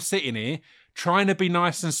 but I'm sitting here trying to be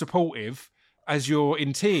nice and supportive as you're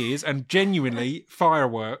in tears, and genuinely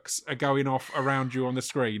fireworks are going off around you on the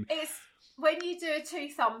screen. It's when you do a 2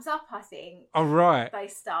 thumbs up, I think. Oh, right. They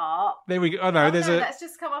start. There we go. Oh, no, that's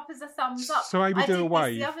just come up as a thumbs up. So maybe do a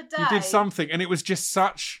wave. The other day. You did something, and it was just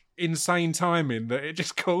such insane timing that it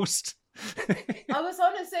just caused. I was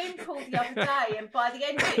on a Zoom call the other day, and by the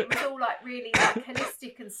end of it, it was all like really like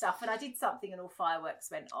holistic and stuff. And I did something, and all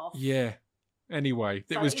fireworks went off. Yeah. Anyway,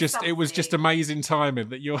 So it was just amazing timing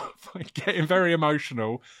that you're getting very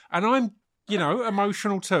emotional, and I'm,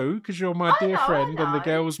 emotional too, because you're my dear friend, and the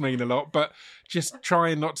girls mean a lot. But just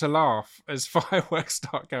trying not to laugh as fireworks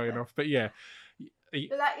start going off. But yeah,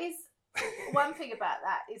 but that is one thing about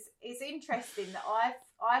that is it's interesting that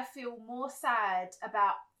I feel more sad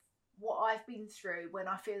about what I've been through when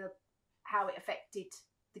I feel how it affected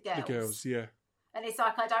the girls. The girls, yeah. And it's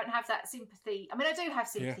like I don't have that sympathy. I mean, I do have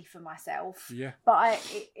sympathy for myself. Yeah. But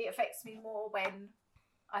it affects me more when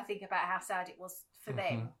I think about how sad it was for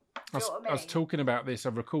them. Do you know what I mean? I was talking about this.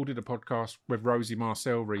 I've recorded a podcast with Rosie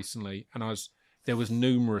Marcel recently, and there was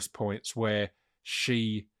numerous points where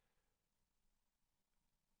she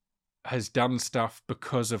has done stuff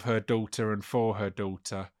because of her daughter and for her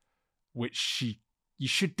daughter, which you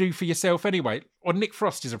should do for yourself anyway. Or Nick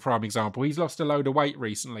Frost is a prime example. He's lost a load of weight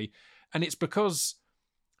recently, and it's because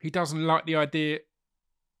he doesn't like the idea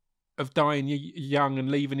of dying young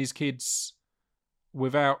and leaving his kids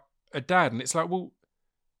without a dad. And it's like, well,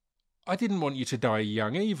 I didn't want you to die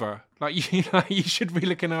young either. Like, you should be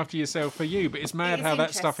looking after yourself for you. But it's mad how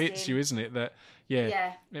that stuff hits you, isn't it? That,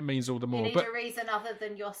 yeah, it means all the more. You need a reason other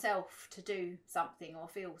than yourself to do something or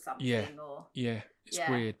feel something. Yeah, it's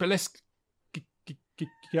weird. But let's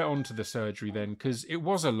get on to the surgery then, because it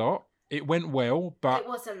was a lot. It went well, but it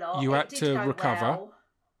was a lot. You had to recover.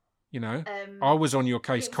 Well. I was on your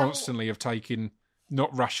case constantly of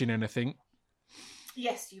not rushing anything.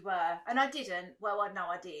 Yes, you were, and I didn't. Well, I know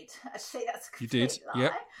I did. Actually, that's a complete You did.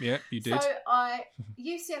 lie. Yep, you did. So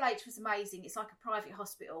UCLH was amazing. It's like a private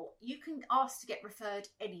hospital. You can ask to get referred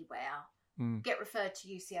anywhere. Get referred to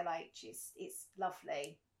UCLH. It's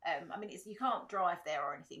lovely. I mean, you can't drive there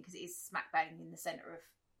or anything because it is smack bang in the centre of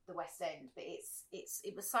the West End. But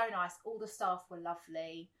it was so nice. All the staff were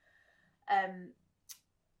lovely.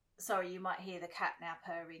 Sorry, you might hear the cat now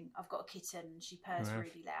purring. I've got a kitten. She purrs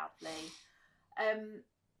really loudly.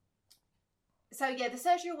 So yeah, the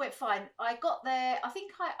surgery went fine. I got there. I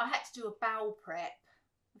think I had to do a bowel prep.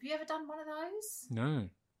 Have you ever done one of those? No.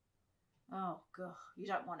 Oh god, you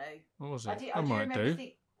don't want to. What was it? I might do.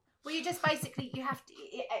 Well, you just basically you have to.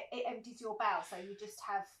 It empties your bowel, so you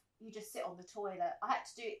just sit on the toilet. I had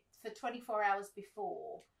to do it for 24 hours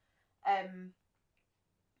before, and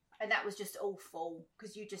that was just awful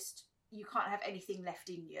because you can't have anything left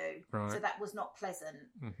in you. Right. So that was not pleasant.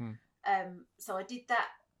 Mm-hmm. So I did that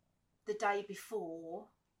the day before,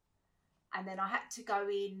 And then I had to go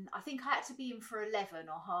in, I think I had to be in for 11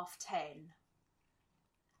 or 10:30.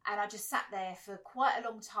 And I just sat there for quite a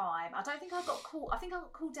long time. I don't think I got called. I think I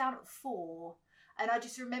got called down at 4. And I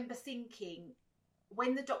just remember thinking,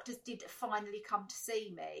 when the doctors did finally come to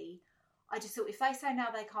see me, I just thought, if they say now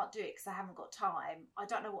they can't do it because they haven't got time, I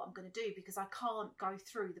don't know what I'm going to do, because I can't go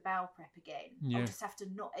through the bowel prep again. Yeah. I'll just have to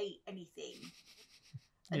not eat anything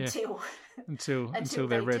Yeah. until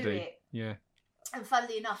they're they ready. do it. Yeah. And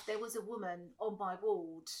funnily enough, there was a woman on my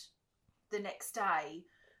ward the next day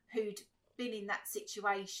who'd been in that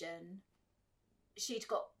situation. She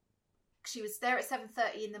was there at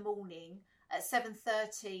 7:30 in the morning. At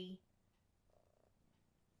 7:30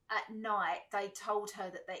 at night, they told her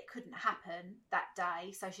that it couldn't happen that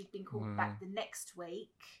day, so she'd been called back the next week.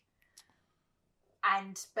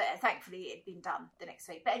 But thankfully it had been done the next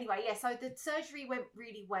week. But anyway, yeah, so the surgery went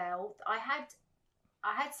really well. I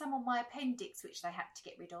had some on my appendix which they had to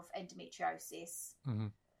get rid of, endometriosis. Mm-hmm.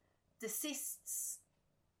 The cysts,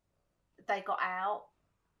 they got out.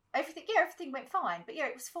 Everything went fine. But yeah,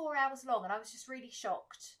 it was 4 hours long, and I was just really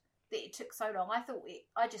shocked that it took so long. I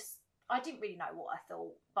didn't really know what I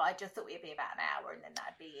thought, but I just thought it'd be about an hour and then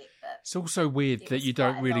that'd be it. But It's also weird that you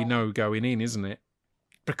don't really long. know going in, isn't it?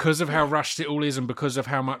 Because of how rushed it all is, and because of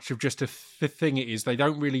how much of just a thing it is, they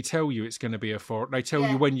don't really tell you it's going to be a 4. They tell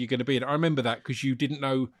you when you're going to be in it. I remember that because you didn't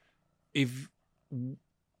know if,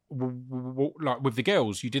 like with the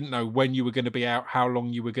girls, you didn't know when you were going to be out, how long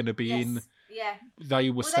you were going to be in. Yeah.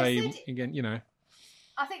 They were staying again, you know.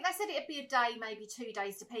 I think they said it'd be a day, maybe 2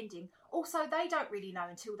 days, depending. Also, they don't really know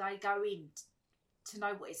until they go in to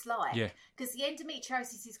know what it's like. Yeah. Because the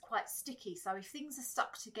endometriosis is quite sticky, so if things are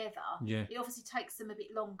stuck together, it obviously takes them a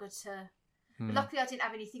bit longer to... But luckily I didn't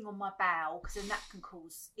have anything on my bowel, because then that can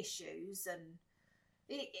cause issues, and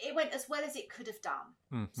it went as well as it could have done.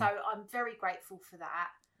 Mm-hmm. So I'm very grateful for that.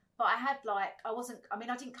 But I had I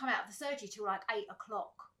didn't come out of the surgery till like 8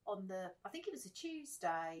 o'clock on I think it was a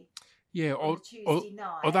Tuesday. Yeah, or Tuesday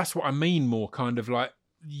night. Or that's what I mean more, kind of like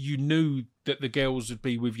you knew that the girls would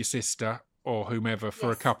be with your sister or whomever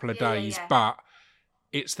for a couple of days, but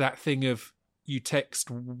it's that thing of you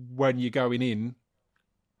text when you're going in,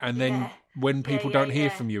 and then when people don't hear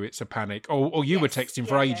from you, it's a panic. Or you were texting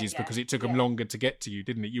for ages because it took them longer to get to you,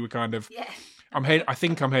 didn't it? You were kind of, I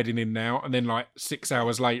think I'm heading in now, and then like 6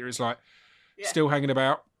 hours later, it's like still hanging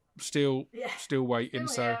about, still waiting.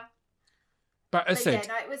 But as I said,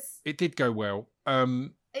 it did go well.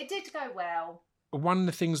 It did go well. One of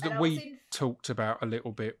the things that we talked about a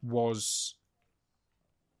little bit was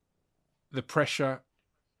the pressure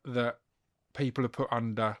that people are put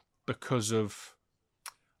under because of,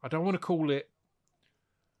 I don't want to call it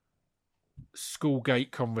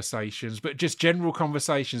schoolgate conversations, but just general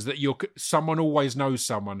conversations that someone always knows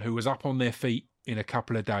someone who was up on their feet in a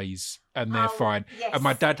couple of days and they're fine. Yes. And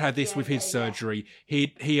my dad had this with his surgery.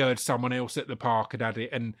 He heard someone else at the park had it,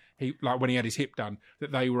 and he, like when he had his hip done,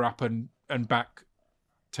 that they were up and back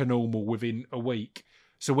to normal within a week.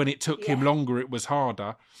 So when it took him longer, it was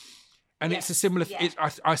harder. And it's a similar...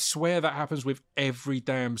 I swear that happens with every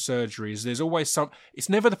damn surgery. There's always it's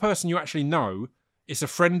never the person you actually know. It's a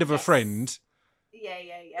friend of a friend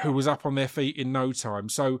who was up on their feet in no time.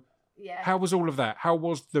 So how was all of that? How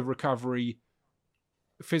was the recovery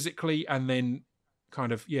physically, and then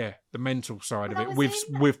kind of, the mental side of it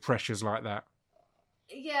with pressures like that?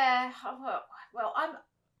 Yeah, well, I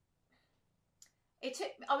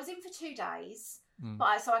was in for 2 days,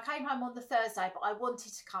 but so I came home on the Thursday, but I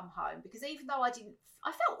wanted to come home because even though I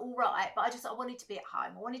felt all right, but I wanted to be at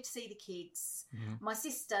home. I wanted to see the kids. Mm-hmm. My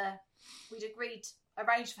sister, we'd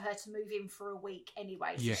arranged for her to move in for a week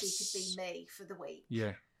anyway, so she could be me for the week.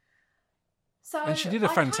 Yeah. So and she did a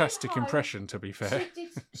fantastic impression, to be fair.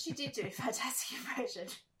 She did do a fantastic impression.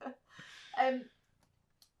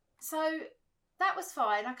 So that was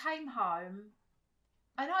fine. I came home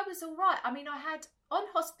and I was all right. I mean,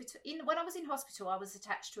 when I was in hospital, I was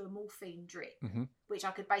attached to a morphine drip, which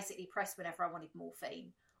I could basically press whenever I wanted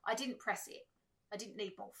morphine. I didn't press it. I didn't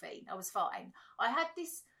need morphine. I was fine.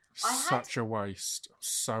 Such a waste. I'm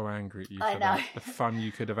so angry at you for that. The fun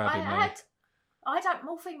you could have had in there.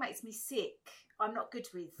 Morphine makes me sick. I'm not good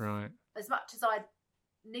with. Right. As much as I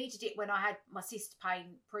needed it when I had my cyst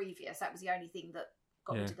pain previous, that was the only thing that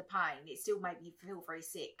got rid of the pain. It still made me feel very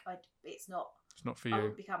sick. It's not for you. I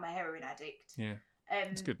would become a heroin addict. Yeah.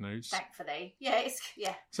 It's good news. Thankfully. Yeah,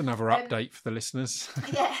 it's another update for the listeners.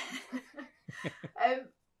 Yeah.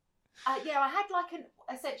 I had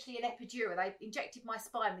essentially an epidural. They injected my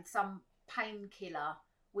spine with some painkiller,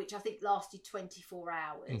 which I think lasted 24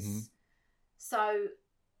 hours. Mm-hmm. So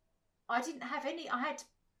I didn't have any. I had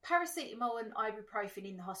paracetamol and ibuprofen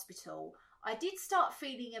in the hospital. I did start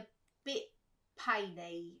feeling a bit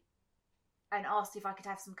painy and asked if I could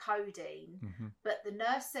have some codeine, but the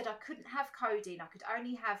nurse said I couldn't have codeine. I could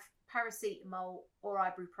only have paracetamol or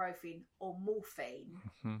ibuprofen or morphine.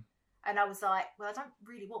 And I was like, well, I don't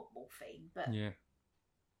really want morphine, but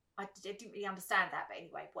I didn't really understand that. But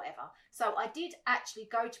anyway, whatever. So I did actually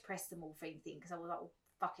go to press the morphine thing because I was like, well,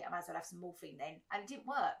 fuck it, I might as well have some morphine then. And it didn't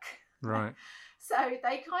work. Right. So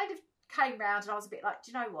they kind of came round and I was a bit like,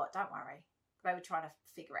 do you know what? Don't worry. They were trying to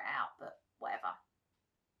figure it out, but whatever.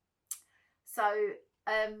 So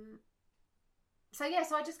so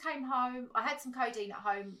I just came home. I had some codeine at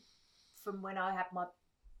home from when I had my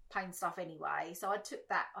pain stuff anyway. So I took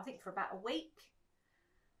that, I think, for about a week.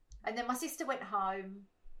 And then my sister went home.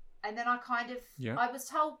 And then I kind of, I was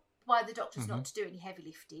told by the doctors not to do any heavy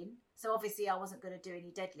lifting. So obviously I wasn't going to do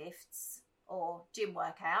any deadlifts or gym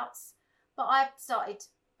workouts. But I started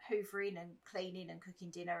hoovering and cleaning and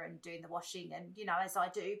cooking dinner and doing the washing and, you know, as I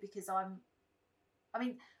do, because I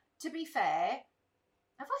mean, to be fair,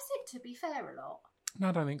 have I said to be fair a lot? No,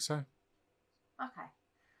 I don't think so. Okay.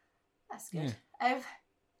 That's good. Yeah.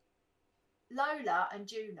 Lola and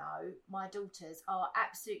Juno, my daughters, are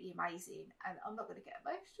absolutely amazing. And I'm not going to get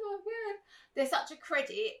emotional again. They're such a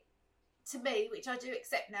credit to me, which I do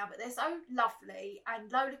accept now, but they're so lovely.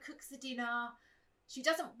 And Lola cooks the dinner. She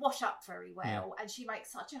doesn't wash up very well, and she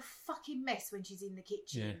makes such a fucking mess when she's in the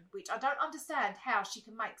kitchen, which I don't understand how she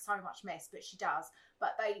can make so much mess, but she does.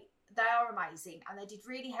 But they are amazing, and they did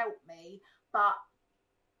really help me. But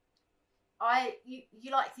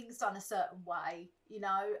you like things done a certain way, you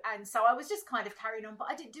know, and so I was just kind of carrying on, but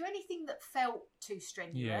I didn't do anything that felt too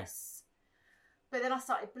strenuous. But then I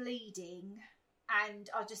started bleeding, and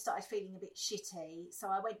I just started feeling a bit shitty. So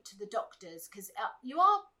I went to the doctors because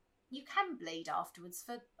you can bleed afterwards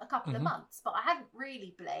for a couple of months, but I hadn't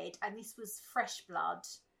really bled, and this was fresh blood,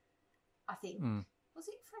 I think. Was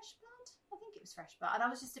it fresh blood? I think it was fresh blood. And I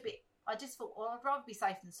was just I just thought, well, I'd rather be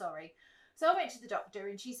safe than sorry. So I went to the doctor,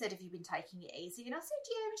 and she said, have you been taking it easy? And I said,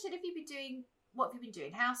 yeah. And she said, what have you been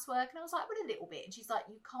doing? Housework? And I was like, well, a little bit. And she's like,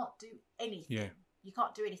 you can't do anything. Yeah. You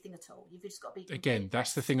can't do anything at all. You've just got to be... Again,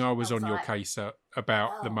 that's the thing I was on your case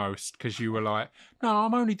about the most, because you were like, no,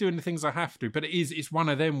 I'm only doing the things I have to. But it's one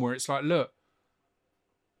of them where it's like, look,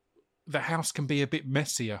 the house can be a bit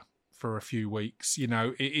messier for a few weeks. You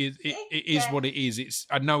know, it is what it is.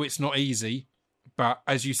 I know it's not easy, but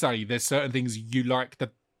as you say, there's certain things you like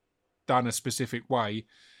done a specific way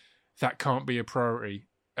that can't be a priority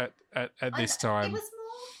at this time. It was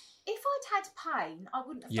more, if I'd had pain, I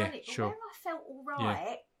wouldn't have done it. But when I felt all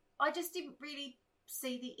right, I just didn't really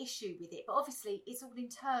see the issue with it. But obviously, it's all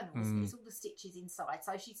internal, isn't it? It's all the stitches inside.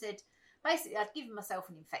 So she said, basically, I'd given myself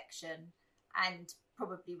an infection and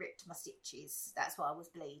probably ripped my stitches. That's why I was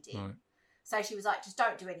bleeding. Right. So she was like, just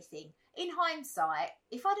don't do anything. In hindsight,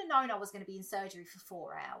 if I'd have known I was going to be in surgery for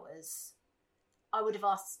 4 hours, I would have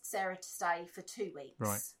asked Sarah to stay for 2 weeks.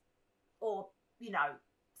 Right. Or, you know,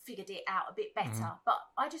 figured it out a bit better. But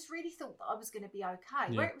I just really thought that I was going to be okay.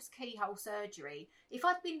 Yeah. Where it was keyhole surgery, if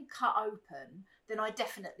I'd been cut open, then I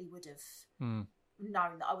definitely would have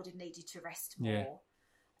known that I would have needed to rest more.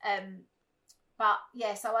 Yeah. But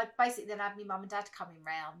yeah, so I basically then had my mum and dad coming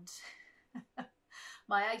round.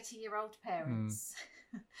 My 80-year-old parents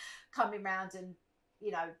coming round and,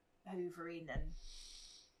 you know, hoovering and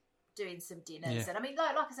doing some dinners. Yeah. And I mean,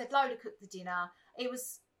 like I said, Lola cooked the dinner. It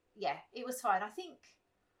was fine. I think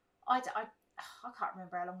I can't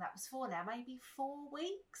remember how long that was for now. Maybe 4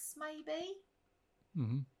 weeks, maybe.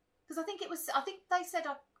 Because I think they said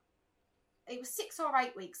it was 6 or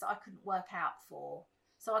 8 weeks that I couldn't work out for.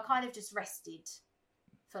 So I kind of just rested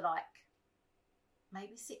for like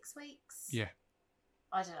maybe 6 weeks. Yeah.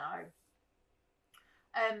 I don't know.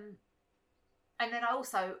 And then I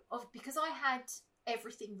also, because I had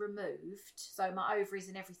everything removed, so my ovaries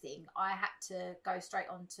and everything, I had to go straight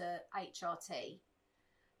on to HRT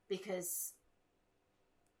because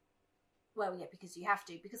you have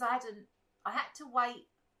to, because I had to wait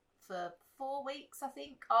for 4 weeks, I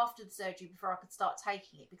think, after the surgery before I could start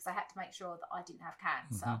taking it, because I had to make sure that I didn't have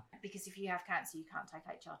cancer. Because if you have cancer, you can't take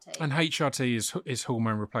HRT. And HRT is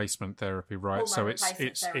hormone replacement therapy, right? Hormone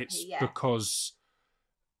it's because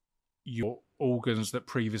your organs that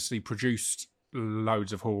previously produced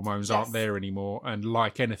loads of hormones aren't there anymore, and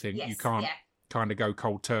like anything, you can't kind of go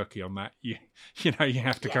cold turkey on that. You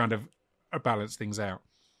have to kind of balance things out.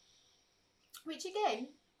 Which again,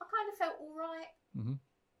 I kind of felt all right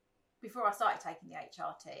before I started taking the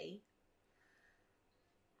HRT.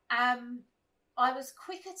 I was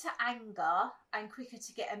quicker to anger and quicker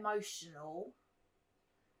to get emotional.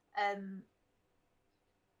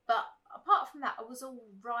 apart from that, I was all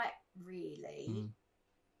right, really.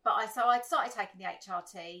 But I'd started taking the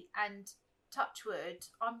HRT, and touch wood,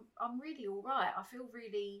 I'm really all right. I feel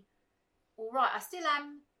really all right. I still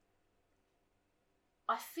am.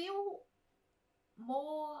 I feel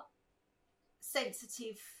more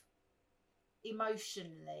sensitive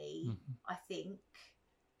emotionally. I think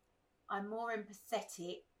I'm more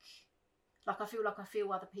empathetic. Like I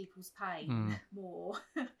feel other people's pain more.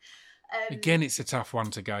 Again, it's a tough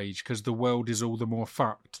one to gauge because the world is all the more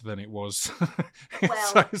fucked than it was.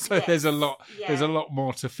 Well, so yes, there's a lot. yeah. There's a lot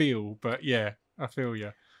more to feel. But yeah, I feel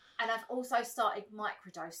you. And I've also started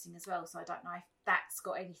microdosing as well, so I don't know if that's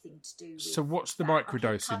got anything to do with. So what's the that.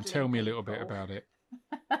 microdosing? Tell me a little bit about it.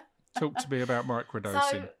 Talk to me about microdosing.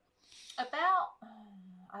 So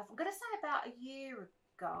I'm going to say about a year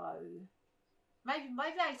ago, maybe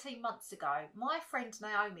 18 months ago, my friend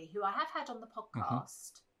Naomi, who I have had on the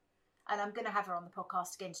podcast, and I'm going to have her on the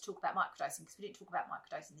podcast again to talk about microdosing because we didn't talk about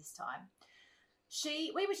microdosing this time.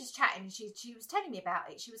 We were just chatting and she was telling me about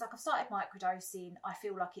it. She was like, I've started microdosing. I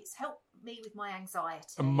feel like it's helped me with my anxiety.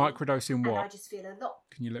 And microdosing what? And I just feel a lot.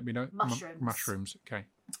 Can you let me know? Mushrooms. Mushrooms, okay.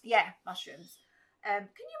 Yeah, mushrooms. Can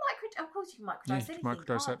you Of course you can microdose anything,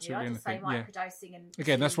 microdose can't absolutely you? I just say anything. microdosing and...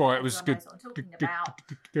 Again, that's why it was good, knows what I'm talking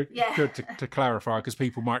about. good to clarify because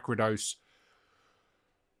people microdose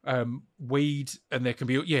weed and there can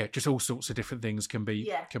be, just all sorts of different things can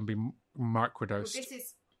be microdosed. Well, this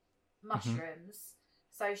is mushrooms.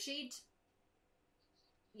 So she'd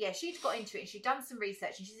got into it and she'd done some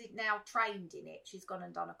research and she's now trained in it. She's gone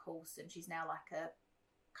and done a course and she's now like a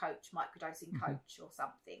microdosing coach or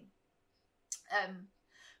something.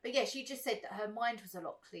 But yeah, she just said that her mind was a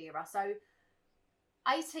lot clearer. So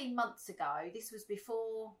 18 months ago, this was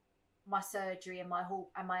before my surgery and my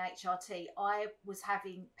HRT, I was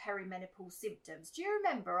having perimenopause symptoms. Do you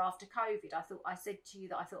remember after COVID, I said to you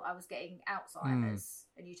that I thought I was getting Alzheimer's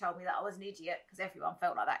and you told me that I was an idiot because everyone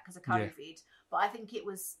felt like that because of COVID. Yeah. But I think it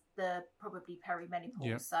was probably perimenopause.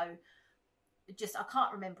 Yeah. So I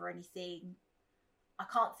can't remember anything. I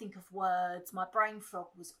can't think of words. My brain fog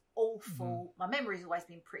was awful. My memory's always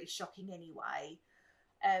been pretty shocking anyway.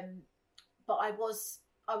 But I was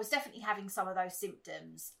definitely having some of those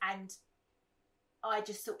symptoms and I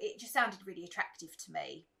just thought it just sounded really attractive to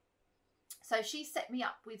me. So she set me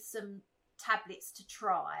up with some tablets to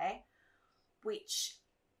try, which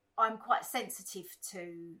I'm quite sensitive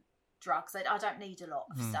to drugs. I don't need a lot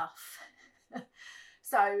of stuff.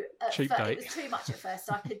 So it was too much at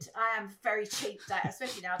first. I am very cheap date,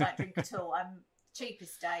 especially now I don't drink at all. I'm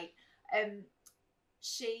cheapest date.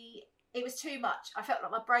 It was too much. I felt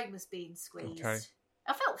like my brain was being squeezed. Okay.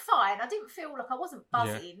 I felt fine. I didn't feel like I wasn't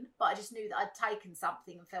buzzing, but I just knew that I'd taken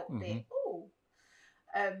something and felt a bit,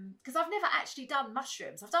 because I've never actually done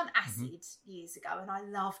mushrooms. I've done acid years ago and I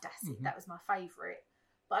loved acid. That was my favourite.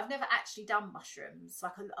 But I've never actually done mushrooms,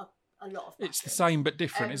 like a lot of mushrooms. It's the same but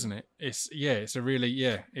different, isn't it? It's a really,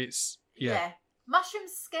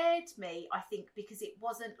 Mushrooms scared me, I think, because it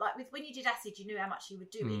wasn't like when you did acid, you knew how much you were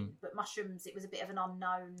doing, but mushrooms, it was a bit of an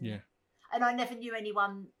unknown. Yeah. And I never knew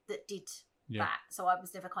anyone that did that, so I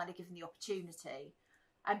was never kind of given the opportunity.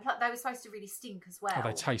 And they were supposed to really stink as well. Oh,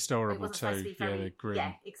 they taste horrible too. They're grim.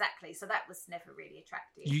 Yeah, exactly. So that was never really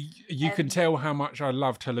attractive. You can tell how much I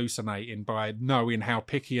loved hallucinating by knowing how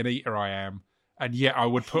picky an eater I am, and yet I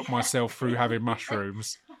would put myself through having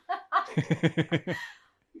mushrooms.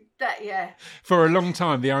 For a long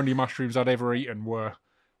time, the only mushrooms I'd ever eaten were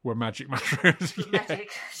magic mushrooms.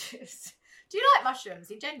 Magic. Do you like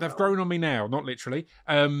mushrooms in general? They've grown on me now, not literally.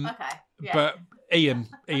 Okay. Yeah. But Ian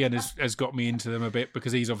has got me into them a bit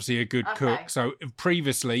because he's obviously a good cook. So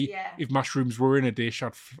previously, if mushrooms were in a dish,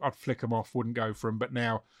 I'd flick them off, wouldn't go for them. But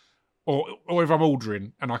now, or if I'm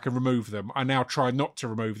ordering and I can remove them, I now try not to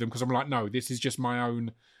remove them because I'm like, no, this is just my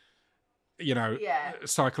own,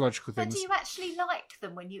 psychological things. But do you actually like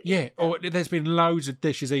them when you eat them? Or there's been loads of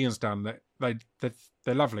dishes Ian's done that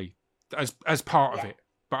they're lovely as part of it.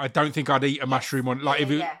 But I don't think I'd eat a mushroom on if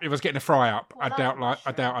I was getting a fry up. Well,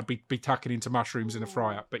 I doubt I'd be tucking into mushrooms in a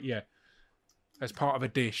fry up. But as part of a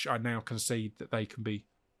dish, I now concede that they can be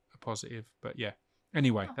a positive. But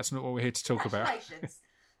anyway, that's not what we're here to talk about.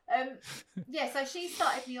 So she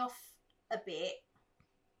started me off a bit,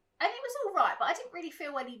 and it was all right, but I didn't really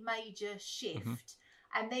feel any major shift.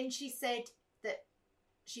 And then she said that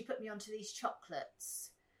she put me onto these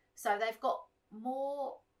chocolates, so they've got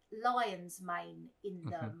more lion's mane in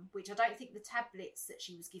them, which I don't think the tablets that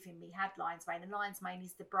she was giving me had lion's mane, and lion's mane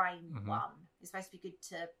is the brain one. It's supposed to be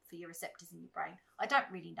good for your receptors in your brain. I don't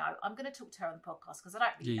really know. I'm going to talk to her on the podcast because I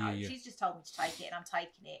don't really know. Yeah. She's just told me to take it and I'm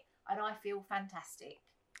taking it and I feel fantastic.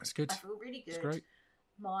 That's good. I feel really good. That's great.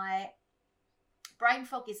 My brain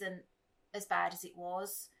fog isn't as bad as it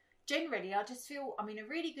was. Generally, I just feel I'm in a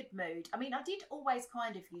really good mood. I mean, I did always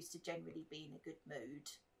kind of used to generally be in a good mood.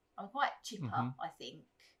 I'm quite chipper, I think,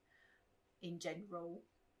 in general.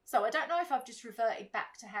 So I don't know if I've just reverted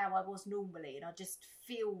back to how I was normally, and I just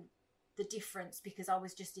feel the difference because I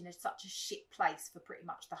was just in such a shit place for pretty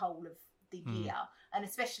much the whole of the year, and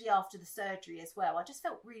especially after the surgery as well. I just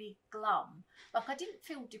felt really glum. Like, I didn't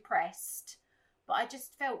feel depressed, but I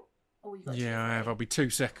just felt... Oh, you got yeah, I have. I'll be 2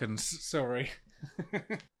 seconds. Sorry.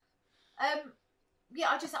 Yeah,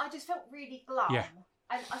 I just felt really glum. Yeah.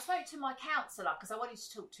 And I spoke to my counsellor because I wanted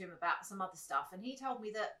to talk to him about some other stuff, and he told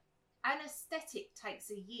me that anaesthetic takes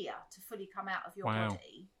a year to fully come out of your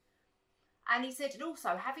body. And he said, and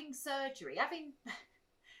also having surgery,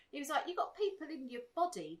 he was like, you've got people in your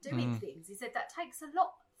body doing things. He said that takes a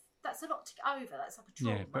lot. That's a lot to get over. That's like a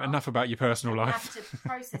trauma. Yeah, but enough about your personal life. You have to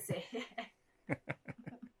process it.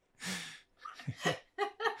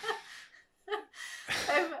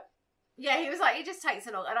 Yeah, he was like, it just takes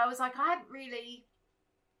a lot. And I was like, I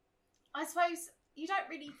suppose you don't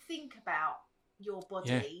really think about your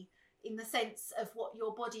body in the sense of what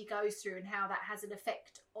your body goes through and how that has an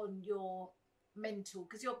effect on your mental,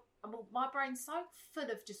 because my brain's so full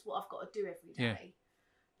of just what I've got to do every day.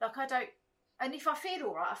 Like, I don't, and if I feel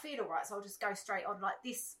all right, I feel all right, so I'll just go straight on like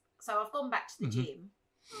this. So I've gone back to the gym,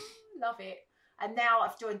 love it, and now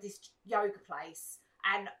I've joined this yoga place,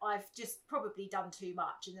 and I've just probably done too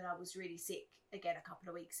much, and then I was really sick again a couple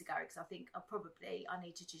of weeks ago because I think I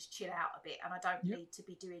need to just chill out a bit, and I don't need to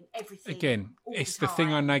be doing everything. Again, it's the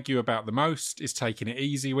thing I nag you about the most is taking it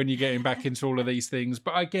easy when you're getting back into all of these things.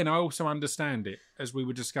 But again, I also understand it, as we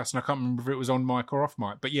were discussing. I can't remember if it was on mic or off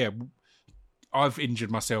mic, but yeah, I've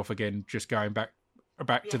injured myself again just going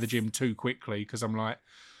back to the gym too quickly because I'm like,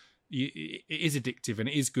 it is addictive and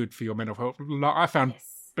it is good for your mental health. Like I found,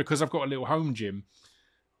 because I've got a little home gym,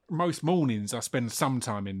 most mornings I spend some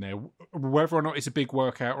time in there, whether or not it's a big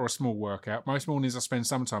workout or a small workout. Most mornings I spend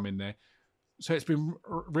some time in there. So it's been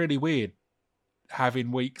really weird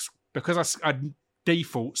having weeks, because I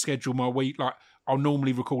default schedule my week, like I'll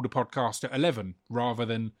normally record a podcast at 11 rather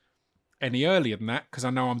than any earlier than that, because I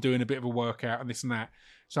know I'm doing a bit of a workout and this and that.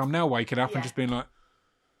 So I'm now waking up and just being like,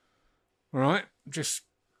 all right, just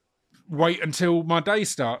wait until my day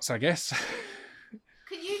starts, I guess.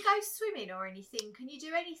 Can you go swimming or anything? Can you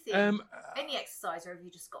do anything? Any exercise, or have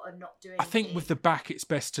you just got to not do anything? I think with the back, it's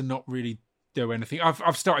best to not really do anything.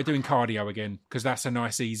 I've started doing cardio again because that's a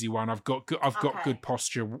nice, easy one. I've got good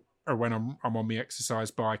posture when I'm on the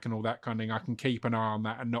exercise bike and all that kind of thing. I can keep an eye on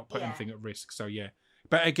that and not put anything at risk. So yeah,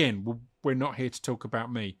 but again, we're not here to talk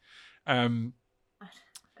about me.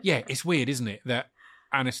 Yeah, it's weird, isn't it, that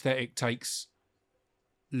anaesthetic takes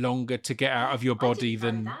longer to get out of your body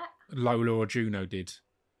than Lola or Juno did.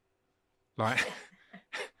 Like,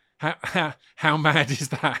 how mad is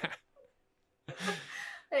that?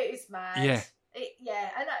 It is mad. Yeah.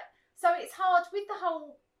 And so it's hard with the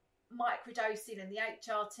whole microdosing and the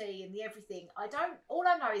HRT and the everything. All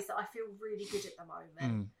I know is that I feel really good at the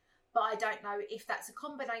moment, but I don't know if that's a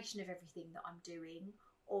combination of everything that I'm doing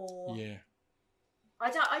or... Yeah. I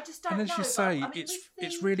just don't know. And as you say,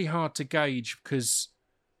 it's really hard to gauge because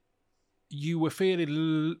you were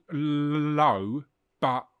feeling low,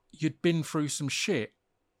 but you'd been through some shit.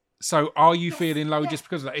 So are you feeling low just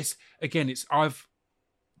because of that? I've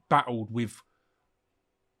battled with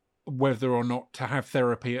whether or not to have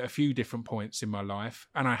therapy at a few different points in my life,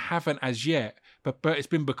 and I haven't as yet. But it's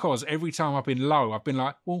been because every time I've been low, I've been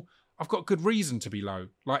like, well, I've got good reason to be low.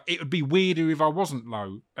 Like, it would be weirder if I wasn't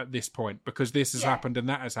low at this point because this has happened and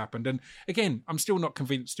that has happened. And again, I'm still not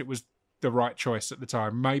convinced it was the right choice at the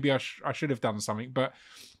time. Maybe I should have done something, but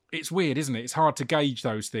it's weird, isn't it? It's hard to gauge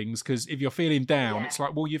those things because if you're feeling down, it's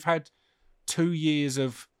like, well, you've had 2 years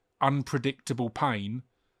of unpredictable pain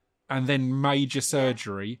and then major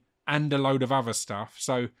surgery and a load of other stuff.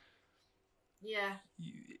 So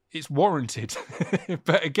it's warranted.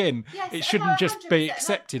 But again, it shouldn't just be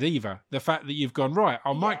accepted either. The fact that you've gone, right,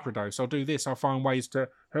 I'll microdose, I'll do this, I'll find ways to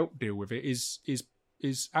help deal with it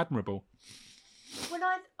is admirable. Well,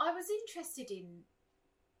 I was interested in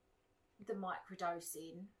the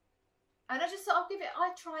microdosing, and I just thought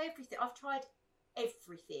I'd try everything. I've tried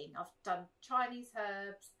everything. I've done Chinese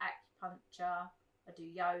herbs, acupuncture, I do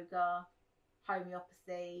yoga,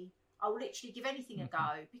 homeopathy. I'll literally give anything a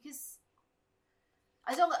go because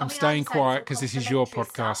I'm staying quiet because this is your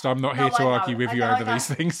podcast. Stuff. I'm not here to argue with you over these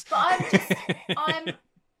things. But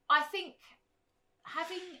I think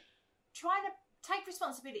trying to take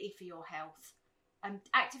responsibility for your health and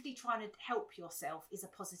actively trying to help yourself is a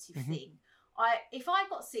positive thing. If I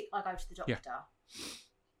got sick, I go to the doctor.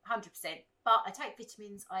 100%. But I take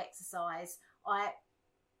vitamins, I exercise, I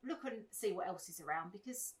look and see what else is around,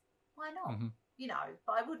 because why not? Mm-hmm. You know,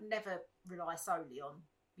 but I would never rely solely on,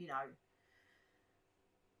 you know,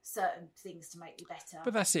 certain things to make me better.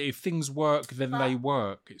 But that's it. If things work, then they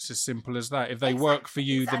work. It's as simple as that. If they work for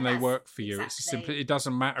you, then they work for you. It's simple. It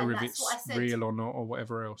doesn't matter if it's real or not or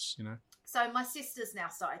whatever else, you know. So my sister's now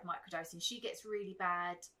started microdosing. She gets really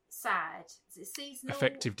bad SAD. Is it seasonal?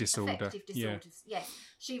 Affective disorder. Affective disorders. Yeah. Yes.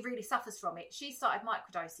 She really suffers from it. She started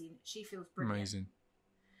microdosing. She feels brilliant. Amazing.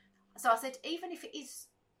 So I said, even if it is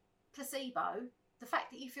placebo, the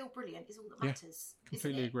fact that you feel brilliant is all that matters.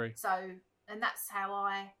 Completely agree. So, and that's how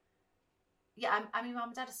I mean, Mum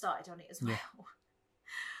and Dad have started on it as well. Yeah.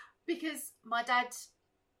 Because my dad,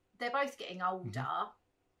 they're both getting older,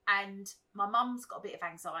 and my mum's got a bit of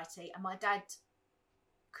anxiety, and my dad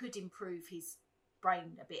could improve his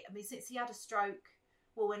brain a bit. I mean, since he had a stroke,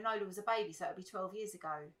 well, when Lola was a baby, so it'll be 12 years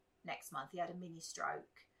ago next month, he had a mini stroke.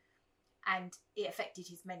 And it affected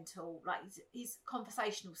his mental, like his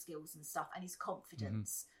conversational skills and stuff, and his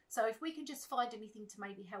confidence. So if we can just find anything to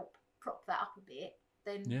maybe help prop that up a bit,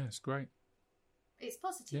 then yeah, it's great. It's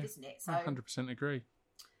positive, isn't it? So 100% agree.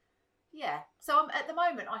 Yeah. So at the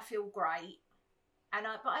moment, I feel great,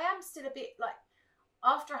 but I am still a bit like,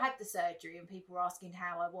 after I had the surgery and people were asking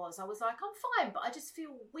how I was like, I'm fine, but I just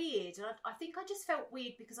feel weird, and I think I just felt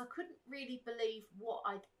weird because I couldn't really believe what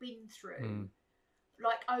I'd been through.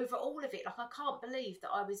 Like, over all of it, like, I can't believe that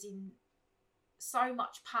I was in so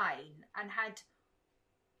much pain and had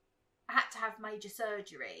to have major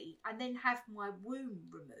surgery and then have my womb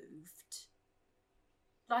removed.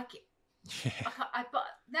 Like, but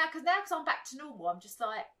now because I'm back to normal, I'm just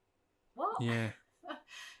like, what? Yeah.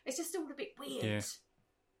 It's just all a bit weird. Yeah.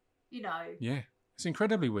 You know? Yeah. It's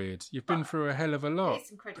incredibly weird. You've been through a hell of a lot. It's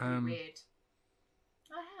incredibly weird.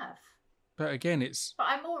 I have. But again, But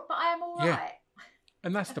I am all right.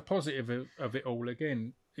 And that's the positive of it all.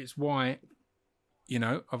 Again, it's why, you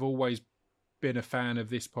know, I've always been a fan of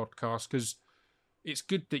this podcast, because it's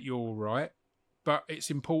good that you're all right, but it's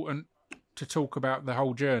important to talk about the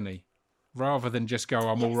whole journey rather than just go,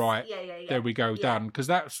 I'm all right. Yeah. There we go, done. Because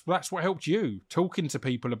that's what helped you. Talking to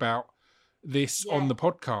people about this on the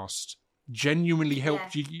podcast genuinely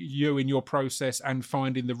helped you in your process and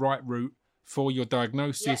finding the right route for your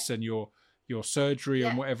diagnosis and your surgery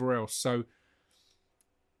and whatever else. So,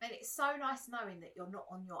 and it's so nice knowing that you're not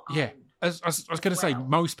on your own. Yeah, as I was going to say,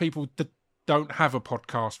 most people don't have a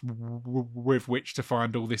podcast with which to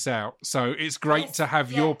find all this out. So it's great to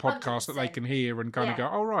have your podcast 100%. That they can hear and kind of go,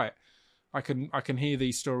 all right, I can hear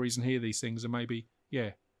these stories and hear these things and maybe,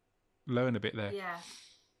 learn a bit there.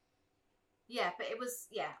 Yeah, but it was,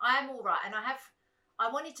 I am all right. And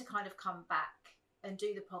I wanted to kind of come back and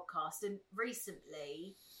do the podcast. And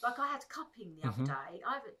recently, like, I had cupping the other day.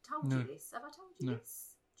 I haven't told you this. Have I told you this?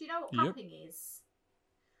 Do you know what cupping is?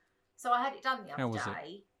 So I had it done the other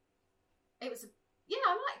day. It was,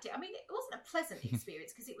 I liked it. I mean, it wasn't a pleasant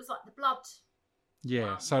experience because it was like the blood.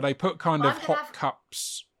 Yeah, so they put kind of hot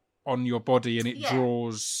cups on your body and it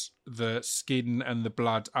draws the skin and the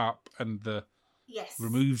blood up and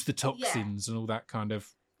removes the toxins and all that kind of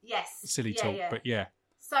silly talk. But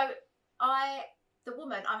So the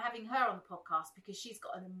woman, I'm having her on the podcast because she's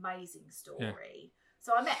got an amazing story. Yeah.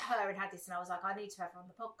 So I met her and had this, and I was like, I need to have her on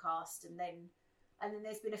the podcast. And then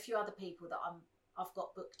there's been a few other people that I've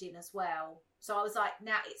got booked in as well. So I was like,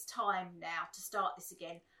 now it's time now to start this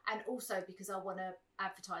again. And also because I want to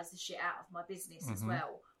advertise the shit out of my business as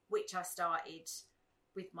well, which I started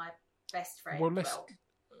with my best friend. Well,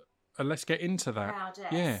 let's get into that.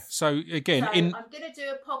 Proudest. Yeah. So again, I'm going to do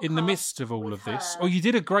a podcast in the midst of all of this. Oh,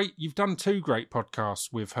 you've done 2 great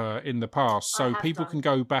podcasts with her in the past, so people can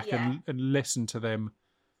go back and listen to them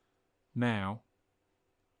now.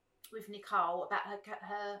 With Nicole about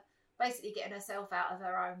her basically getting herself out of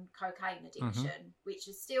her own cocaine addiction, which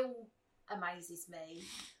still amazes me.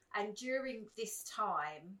 And during this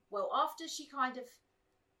time, well, after she kind of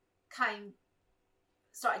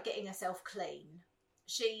started getting herself clean,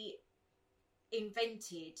 she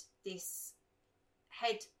invented this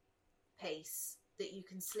headpiece that you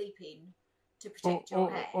can sleep in to protect your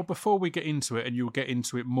hair. Or before we get into it, and you'll get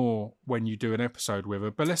into it more when you do an episode with her,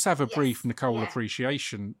 but let's have a brief Nicole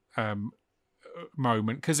appreciation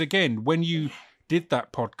moment. Because again, when you did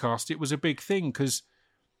that podcast, it was a big thing because,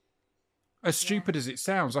 as stupid as it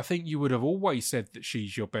sounds, I think you would have always said that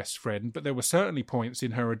she's your best friend, but there were certainly points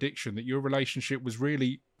in her addiction that your relationship was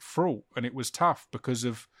really fraught and it was tough because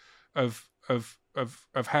of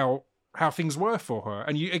how things were for her.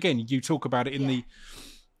 And you talk about it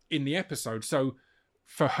in the episode. So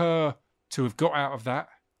for her to have got out of that,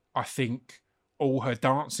 I think all her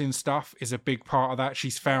dancing stuff is a big part of that.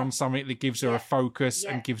 She's found something that gives her a focus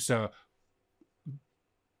and gives her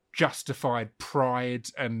justified pride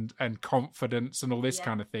and confidence and all this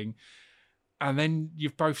kind of thing. And then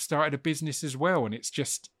you've both started a business as well, and it's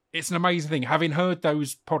an amazing thing. Having heard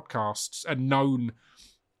those podcasts and known,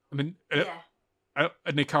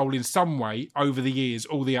 Nicole in some way over the years,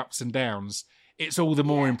 all the ups and downs, it's all the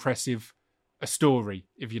more impressive a story,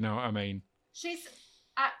 if you know what I mean. She's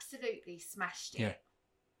absolutely smashed it.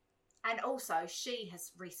 And also, she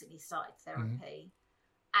has recently started therapy,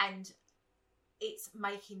 and it's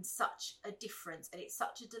making such a difference, and it's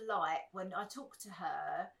such a delight when I talk to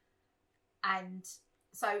her. And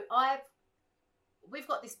so we've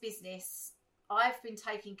got this business. I've been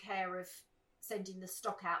taking care of sending the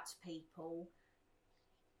stock out to people.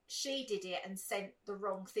 She did it and sent the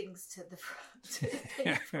wrong things to the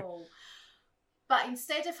people. But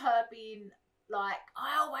instead of her being like,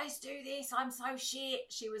 I always do this, I'm so shit,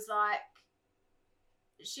 she was like,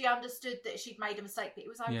 she understood that she'd made a mistake, but it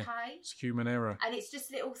was okay. Yeah, it's human error. And it's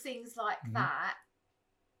just little things like that.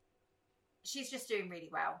 She's just doing really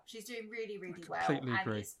well. She's doing really, really well. I completely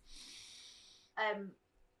agree.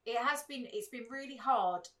 It's been really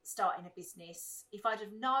hard starting a business. If I'd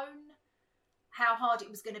have known how hard it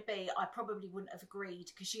was going to be, I probably wouldn't have agreed,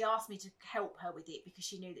 because she asked me to help her with it because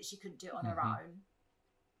she knew that she couldn't do it on her own.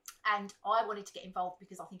 And I wanted to get involved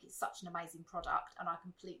because I think it's such an amazing product and I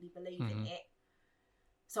completely believe in it.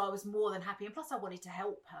 So I was more than happy. And plus I wanted to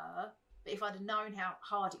help her. But if I'd have known how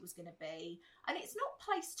hard it was going to be, and it's not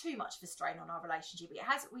placed too much of a strain on our relationship.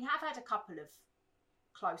 We have had a couple of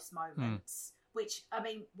close moments, which, I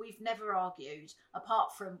mean, we've never argued,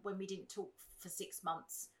 apart from when we didn't talk for 6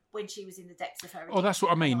 months, when she was in the depths of her addiction. Oh, that's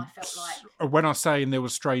what I mean. I felt like, when I was saying there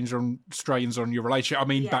was strains on your relationship, I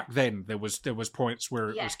mean back then there was points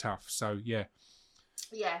where it was tough. So yeah,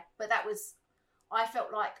 but that was, I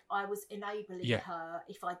felt like I was enabling her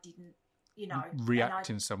if I didn't, react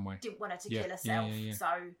in some way. Didn't want her to kill herself. So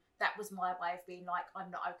that was my way of being like, I'm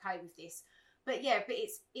not okay with this. But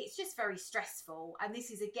it's just very stressful. And this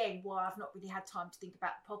is again why I've not really had time to think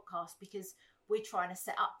about the podcast, because we're trying to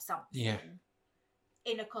set up something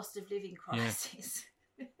in a cost of living crisis.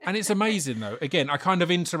 And it's amazing though. Again, I kind of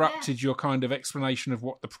interrupted your kind of explanation of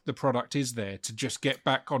what the product is there to just get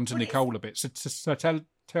back onto Nicole a bit. So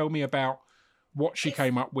tell me about what she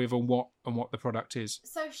came up with and what the product is.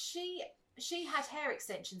 So she had hair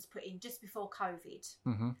extensions put in just before COVID.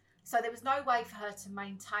 So there was no way for her to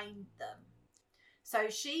maintain them. So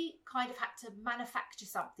she kind of had to manufacture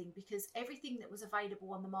something because everything that was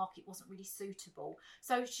available on the market wasn't really suitable.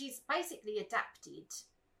 So she's basically adapted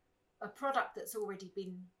a product that's already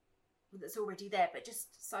there, but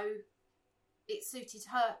just so it suited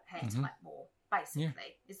her hair type more,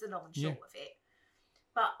 basically, is the long and short of it.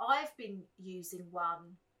 But I've been using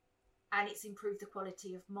one and it's improved the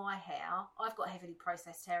quality of my hair. I've got heavily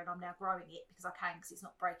processed hair and I'm now growing it because I can, because it's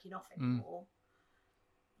not breaking off anymore.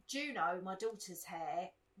 Juno, my daughter's hair,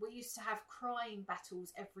 we used to have crying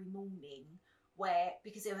battles every morning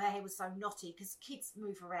because her hair was so knotty, because kids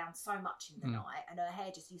move around so much in the night and her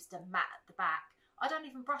hair just used to mat at the back. I don't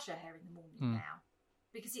even brush her hair in the morning now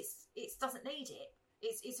because it doesn't need it.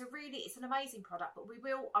 It's an amazing product, but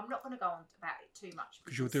I'm not going to go on about it too much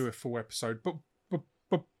because you'll do a full episode.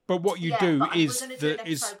 But what you do is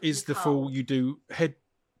the full. You do head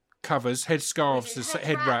covers, head scarves,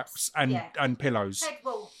 head wraps, and pillows.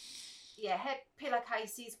 Head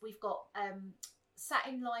pillowcases. We've got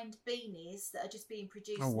satin lined beanies that are just being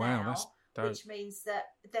produced now, that's dope. Which means that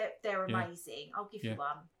they're amazing. I'll give you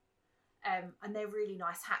one. And they're really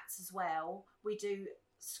nice hats as well. We do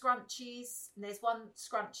scrunchies, and there's one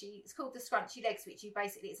scrunchie, it's called the scrunchy legs, which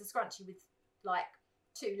it's a scrunchie with like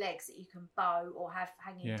 2 legs that you can bow or have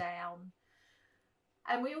hanging down.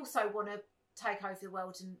 And we also want to take over the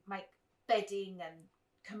world and make bedding and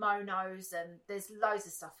kimonos, and there's loads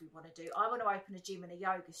of stuff we want to do. I want to open a gym and a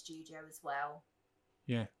yoga studio as well,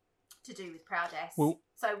 to do with Proud S.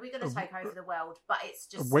 So we're going to take over the world, but it's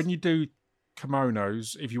just when you do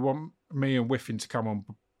kimonos, if you want me and Whiffin to come on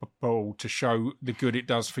ball to show the good it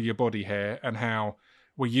does for your body hair, and how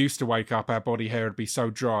we used to wake up, our body hair would be so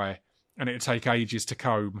dry and it'd take ages to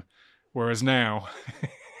comb, whereas now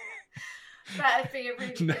that'd be a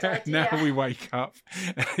really good idea. Now we wake up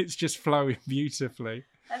and it's just flowing beautifully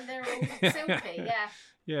and they're all silky.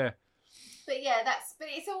 But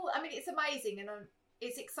it's all, I mean, it's amazing and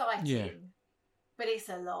it's exciting, but it's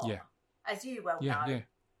a lot, as you well know.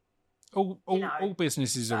 All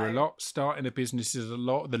businesses are a lot. Starting a business is a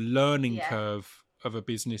lot. The learning curve of a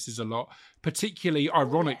business is a lot. Particularly,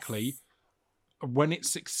 ironically, when it's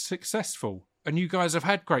successful. And you guys have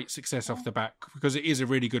had great success off the back because it is a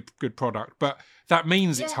really good product. But that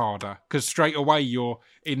means it's harder because straight away you're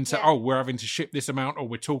into, we're having to ship this amount, or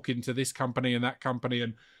we're talking to this company and that company,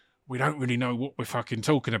 and we don't really know what we're fucking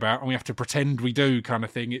talking about, and we have to pretend we do, kind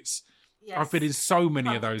of thing. I've been in so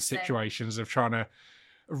many 100%. Of those situations of trying to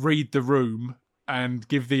read the room and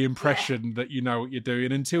give the impression that you know what you're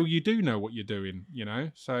doing until you do know what you're doing, you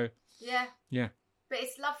know? So yeah. But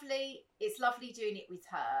it's lovely doing it with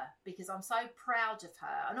her because I'm so proud of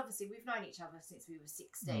her. And obviously we've known each other since we were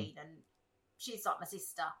 16 and she's like my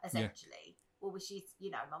sister, essentially. Well, she's,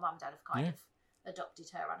 you know, my mum and dad have kind of adopted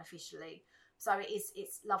her unofficially. So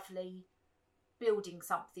it's lovely building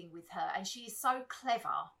something with her. And she is so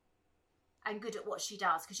clever and good at what she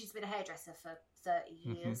does because she's been a hairdresser for 30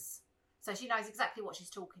 years. So she knows exactly what she's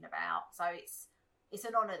talking about. So it's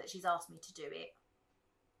an honour that she's asked me to do it.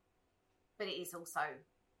 But it is also,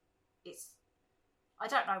 I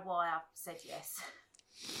don't know why I've said yes.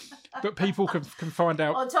 But people can find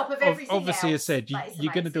out. On top of everything obviously, else, as said,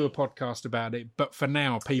 you're going to do a podcast about it. But for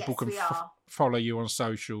now, people can follow you on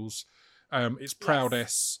socials. It's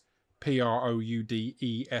Proudess,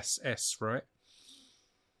 Proudess, right?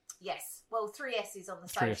 Yes. Well, 3 S's on the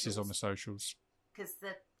socials. 3 S's on the socials. Because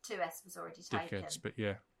the 2S was already taken. Dickheads, but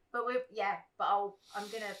yeah. But we're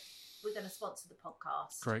gonna sponsor the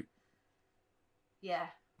podcast. Great. Yeah.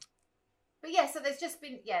 But yeah, so there's just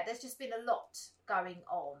been a lot going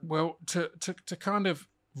on. Well, to kind of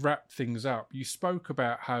wrap things up, you spoke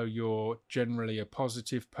about how you're generally a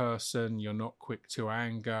positive person, you're not quick to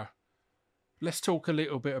anger. Let's talk a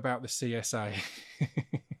little bit about the CSA.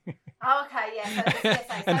 Oh, okay, yeah. So the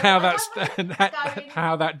CSA. And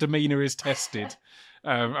how that demeanour is tested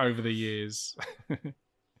over the years.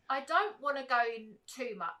 I don't want to go in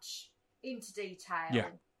too much into detail. Yeah.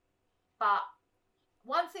 But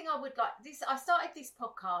one thing I would like I started this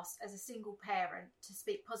podcast as a single parent to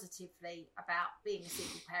speak positively about being a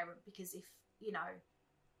single parent because if, you know,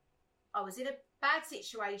 I was in a bad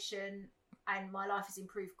situation and my life has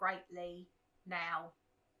improved greatly now,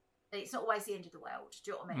 it's not always the end of the world.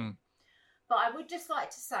 Do you know what I mean? But I would just like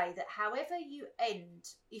to say that however you end,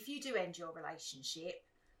 if you do end your relationship,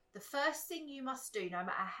 the first thing you must do, no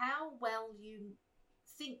matter how well you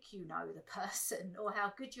think you know the person or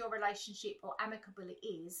how good your relationship or amicable it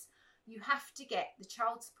is, you have to get the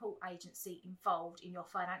child support agency involved in your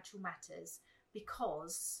financial matters,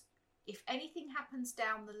 because if anything happens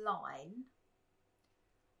down the line,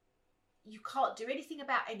 you can't do anything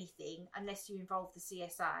about anything unless you involve the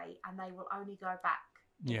CSA, and they will only go back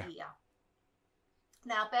a year.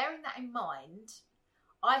 Now, bearing that in mind,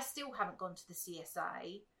 I still haven't gone to the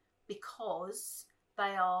CSA because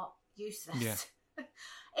they are useless. Yeah.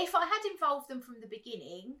 If I had involved them from the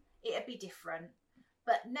beginning, it'd be different.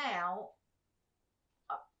 But now,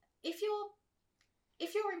 if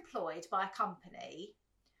you're employed by a company,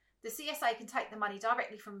 the CSA can take the money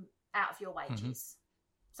directly from out of your wages.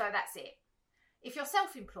 So that's it. If you're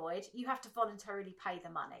self-employed, you have to voluntarily pay the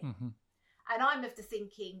money. And I'm of the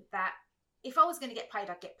thinking that if I was going to get paid,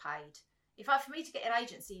 I'd get paid. For me to get an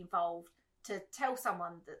agency involved to tell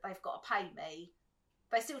someone that they've got to pay me,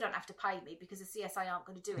 they still don't have to pay me because the CSA aren't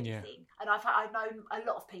going to do anything. And I've known a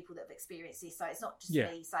lot of people that have experienced this, so it's not just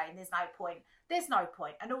me saying there's no point. There's no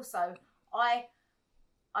point. And also, I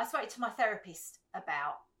spoke to my therapist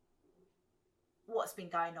about what's been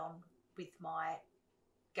going on with my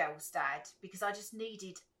girl's dad, because I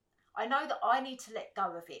know that I need to let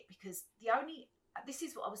go of it, because this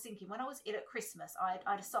is what I was thinking. When I was ill at Christmas, I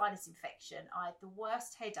had a sinus infection. I had the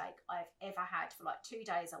worst headache I've ever had. For like 2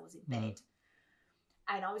 days I was in bed.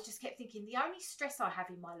 And I just kept thinking, the only stress I have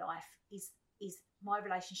in my life is my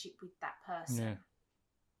relationship with that person. Yeah.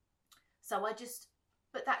 So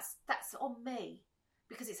but that's on me,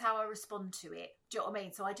 because it's how I respond to it. Do you know what I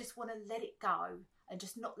mean? So I just want to let it go and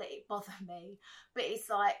just not let it bother me. But it's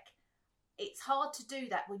like, it's hard to do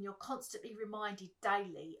that when you're constantly reminded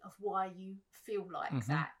daily of why you feel like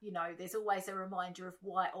that. You know, there's always a reminder of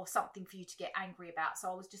why, or something for you to get angry about.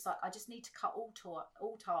 So I was just like, I just need to cut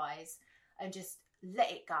all ties and just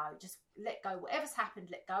let it go. Just let go. Whatever's happened,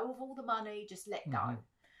 let go of all the money. Just let go.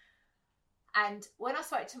 And when I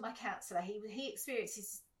spoke to my counsellor, he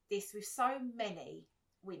experiences this with so many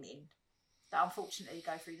women that unfortunately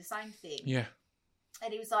go through the same thing. Yeah.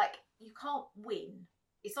 And he was like, you can't win.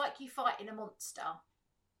 It's like you fighting a monster.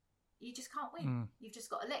 You just can't win. You've just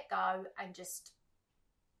got to let go and just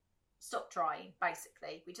stop trying,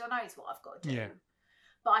 basically, which I know is what I've got to do. Yeah.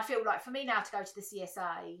 But I feel like for me now to go to the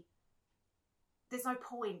CSA, there's no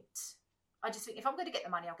point. I just think if I'm going to get the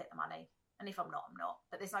money, I'll get the money. And if I'm not, I'm not.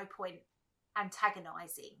 But there's no point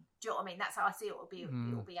antagonising. Do you know what I mean? That's how I see it. It'll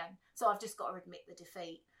be, so I've just got to admit the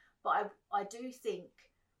defeat. But I do think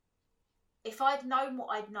if I'd known what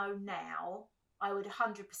I'd known now, I would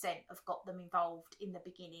 100% have got them involved in the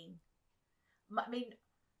beginning. I mean,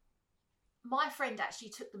 my friend actually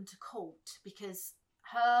took them to court because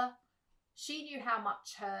she knew how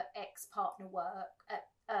much her ex-partner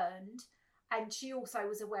earned, and she also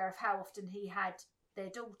was aware of how often he had their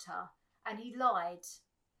daughter, and he lied,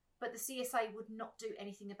 but the CSA would not do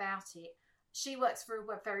anything about it. She works for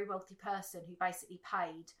a very wealthy person who basically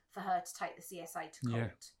paid for her to take the CSA to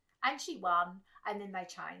court, and she won, and then they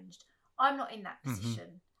changed. I'm not in that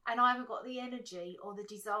position, and I haven't got the energy or the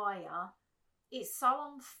desire. It's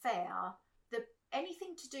so unfair that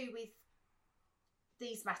anything to do with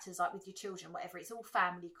these matters, like with your children, whatever, it's all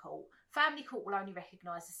family court. Family court will only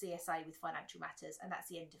recognise the CSA with financial matters, and that's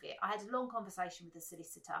the end of it. I had a long conversation with a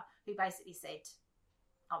solicitor who basically said,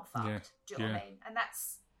 I'm fucked. Do you know what I mean? And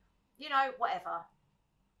that's, whatever.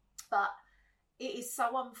 But it is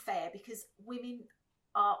so unfair because women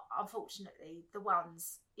are, unfortunately, the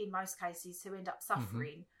ones, in most cases, who end up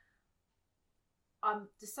suffering. I'm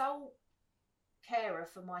the sole carer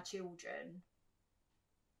for my children.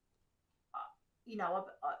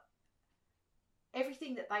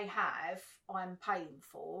 Everything that they have, I'm paying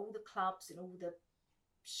for, all the clubs and all the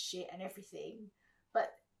shit and everything.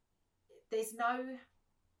 But there's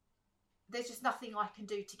just nothing I can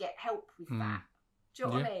do to get help with that. Do you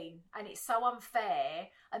know what I mean? And it's so unfair.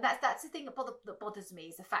 And that's the thing that bothers me,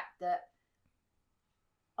 is the fact that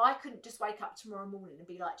I couldn't just wake up tomorrow morning and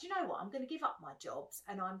be like, do you know what? I'm going to give up my jobs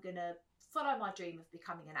and I'm going to follow my dream of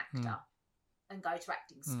becoming an actor and go to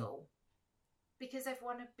acting school. Because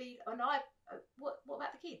everyone would be, what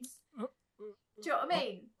about the kids? Do you know what I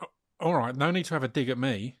mean? All right, no need to have a dig at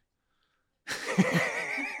me.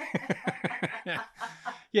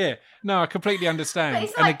 Yeah, no, I completely understand. But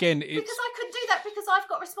it's and again, because I couldn't do that because I've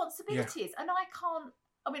got responsibilities and I can't.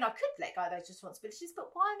 I mean, I could let go of those responsibilities, but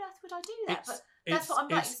why on earth would I do that? But that's what I'm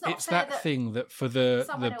like. It's not fair that thing that for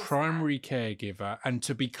the primary caregiver, and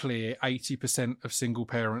to be clear, 80% of single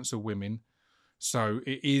parents are women. So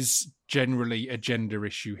it is generally a gender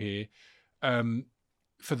issue here.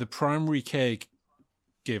 For the primary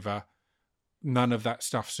caregiver, none of that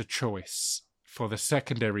stuff's a choice. For the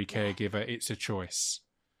secondary caregiver, it's a choice.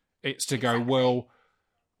 It's to go, well,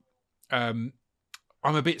 I'm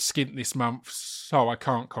a bit skint this month, so I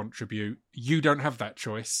can't contribute. You don't have that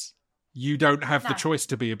choice. You don't have the choice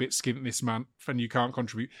to be a bit skint this month and you can't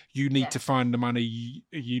contribute. You need to find the money.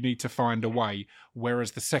 You need to find a way.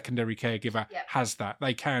 Whereas the secondary caregiver has that.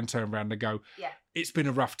 They can turn around and go, it's been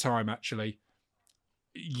a rough time, actually.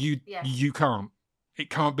 You can't. It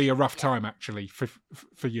can't be a rough time, actually,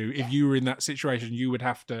 for you. If you were in that situation, you would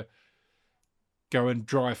have to go and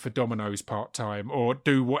drive for Domino's part-time or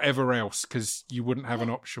do whatever else because you wouldn't have an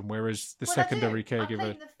option, whereas the secondary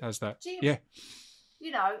caregiver does that.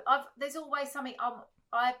 There's always something.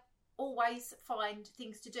 I always find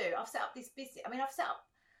things to do. I've set up this business.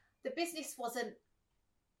 The business wasn't.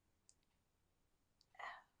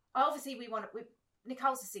 Obviously,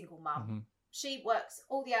 Nicole's a single mum. She works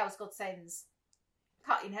all the hours God sends,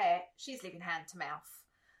 cutting hair. She's living hand to mouth.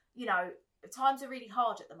 Times are really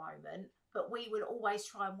hard at the moment, but we will always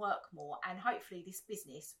try and work more. And hopefully this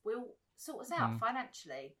business will sort us out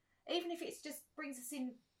financially. Even if it just brings us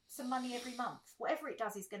in some money every month. Whatever it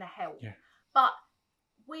does is going to help. Yeah. But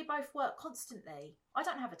we both work constantly. I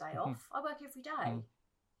don't have a day off. I work every day.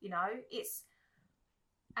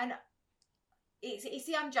 It's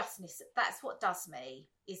the unjustness. That's what does me,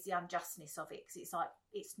 is the unjustness of it. Because it's like,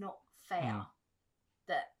 it's not fair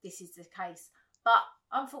that this is the case. But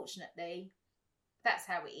unfortunately, that's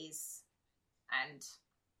how it is.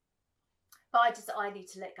 But I need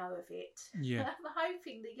to let go of it. Yeah. I'm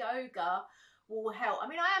hoping the yoga will help. I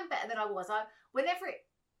mean, I am better than I was.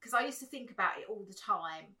 Because I used to think about it all the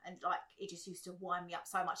time, and like it just used to wind me up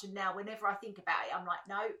so much. And now, whenever I think about it, I'm like,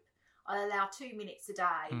 nope. I'll allow 2 minutes a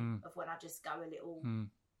day of when I just go a little, and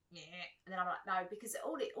then I'm like, no, because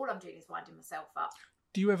all I'm doing is winding myself up.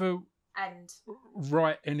 Do you ever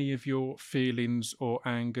write any of your feelings or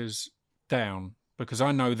angers down? Because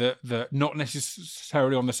I know that not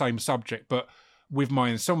necessarily on the same subject, but with my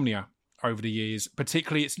insomnia over the years,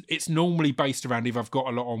 particularly it's normally based around if I've got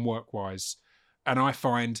a lot on work-wise. And I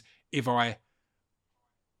find if I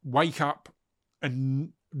wake up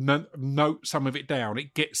and note some of it down,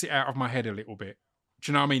 it gets it out of my head a little bit.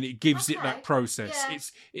 Do you know what I mean? It gives it that process. Yeah.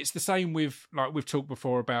 It's the same with, like we've talked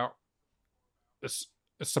before about the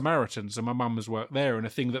Samaritans, and my mum has worked there, and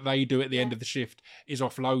a thing that they do at the end of the shift is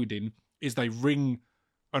offloading, is they ring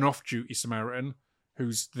an off-duty Samaritan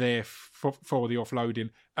who's there for the offloading,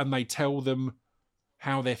 and they tell them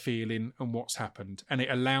how they're feeling and what's happened, and it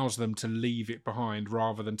allows them to leave it behind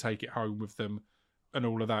rather than take it home with them and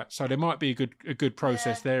all of that. So there might be a good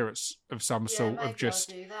process there of some sort of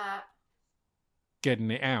just I'll do that.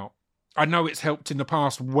 getting it out. I know it's helped in the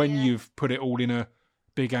past when you've put it all in a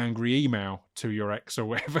big angry email to your ex or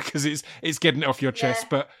whatever, because it's getting it off your chest.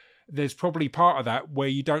 But there's probably part of that where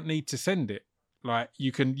you don't need to send it. Like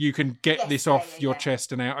you can get this off your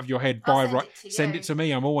chest and out of your head by send it to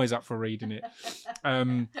me. I'm always up for reading it.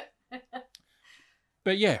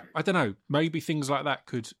 But yeah, I don't know. Maybe things like that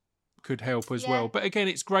could help as well. But again,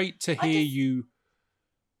 it's great to hear you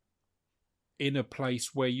in a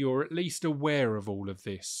place where you're at least aware of all of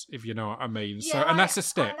this, if you know what I mean. Yeah, so, and that's a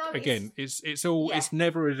step. Again, it's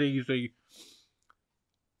never as easy.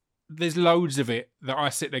 There's loads of it that I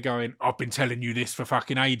sit there going, I've been telling you this for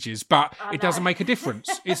fucking ages, but it doesn't make a difference.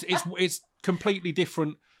 It's completely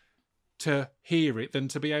different to hear it than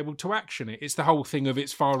to be able to action it. It's the whole thing of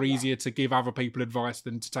it's far easier to give other people advice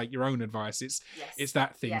than to take your own advice. It's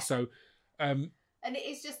that thing. So, and it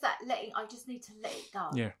is just that I just need to let it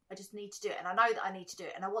go. Yeah. I just need to do it. And I know that I need to do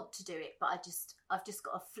it and I want to do it, but I've just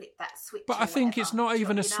got to flip that switch. But I think it's not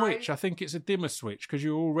even a switch. I think it's a dimmer switch because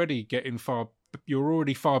you're already far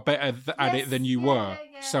better at it than you were.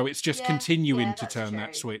 Yeah. So it's just continuing to turn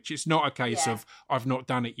that switch. It's not a case of I've not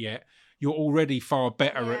done it yet. You're already far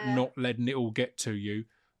better at not letting it all get to you.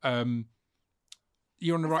 You're on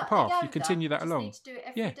the right path. You continue that along. Need to do it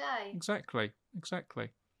every day. Exactly.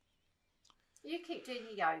 You keep doing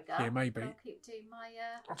your yoga. Yeah, maybe. I'll keep doing my...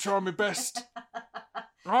 I'll try my best.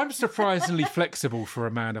 I'm surprisingly flexible for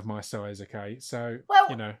a man of my size, okay? So,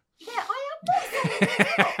 you know. Yeah,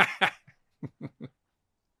 I am.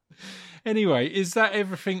 Anyway, is that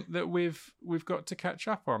everything that we've got to catch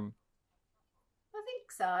up on? I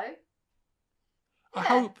think so. I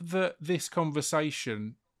hope that this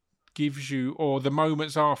conversation gives you, or the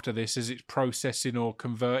moments after this as it's processing or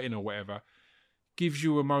converting or whatever, gives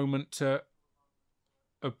you a moment to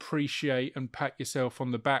appreciate and pat yourself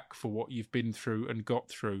on the back for what you've been through and got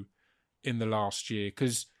through in the last year.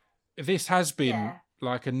 Because this has been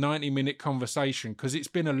like a 90-minute conversation, because it's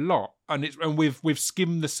been a lot, and we've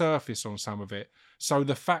skimmed the surface on some of it. So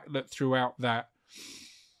the fact that throughout that,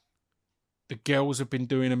 the girls have been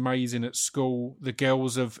doing amazing at school. The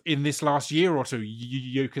girls in this last year or two,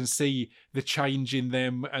 you can see the change in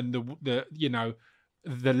them and the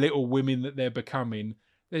little women that they're becoming.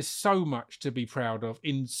 There's so much to be proud of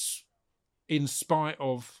in spite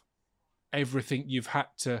of everything you've had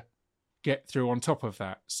to get through on top of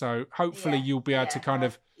that. So hopefully you'll be able to kind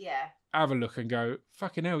of have a look and go,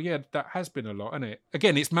 fucking hell, yeah, that has been a lot, isn't it?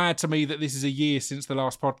 Again, it's mad to me that this is a year since the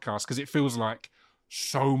last podcast, because it feels like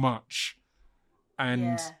so much.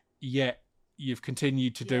 And yet you've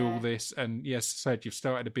continued to do all this. And yes, said you've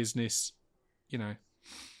started a business, you know.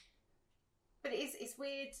 But it's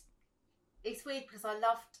weird. It's weird because I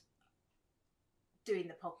loved doing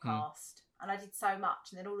the podcast and I did so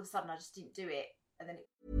much, and then all of a sudden I just didn't do it. And then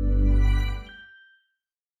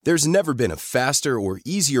There's never been a faster or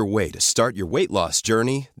easier way to start your weight loss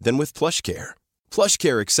journey than with PlushCare.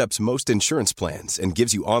 PlushCare accepts most insurance plans and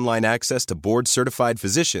gives you online access to board-certified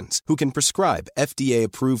physicians who can prescribe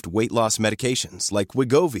FDA-approved weight loss medications like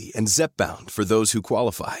Wegovy and Zepbound for those who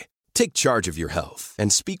qualify. Take charge of your health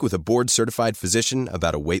and speak with a board-certified physician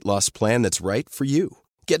about a weight loss plan that's right for you.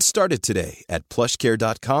 Get started today at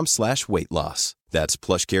plushcare.com/weight loss. That's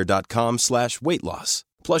plushcare.com/weight loss.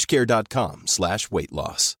 plushcare.com/weight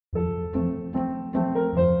loss.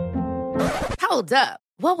 Hold up.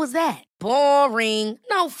 What was that? Boring.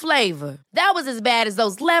 No flavor. That was as bad as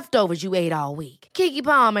those leftovers you ate all week. Keke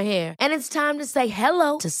Palmer here, and it's time to say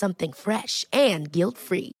hello to something fresh and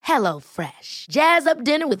guilt-free. Hello Fresh. Jazz up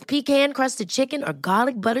dinner with pecan-crusted chicken or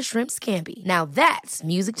garlic butter shrimp scampi. Now that's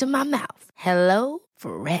music to my mouth. Hello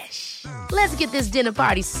Fresh. Let's get this dinner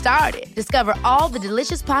party started. Discover all the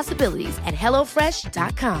delicious possibilities at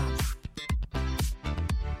hellofresh.com.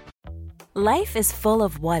 Life is full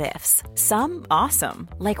of what-ifs. Some awesome,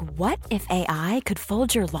 like what if AI could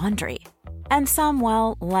fold your laundry? And some,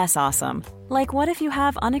 well, less awesome, like what if you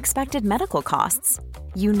have unexpected medical costs?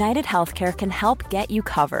 United Healthcare can help get you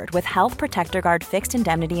covered with Health Protector Guard fixed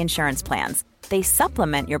indemnity insurance plans. They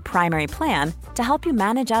supplement your primary plan to help you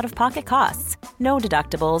manage out-of-pocket costs. No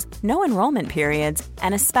deductibles, no enrollment periods,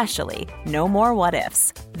 and especially no more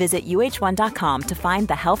what-ifs. Visit uh1.com to find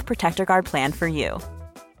the Health Protector Guard plan for you.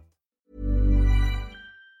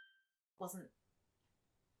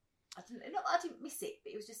 I didn't miss it,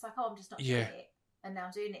 but it was just like, I'm just not doing it, and now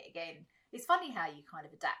I'm doing it again. It's funny how you kind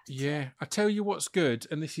of adapt. I tell you what's good,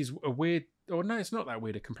 and this is a weird or no, it's not that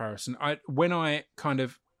weird a comparison. When I kind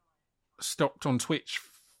of stopped on Twitch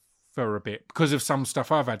for a bit because of some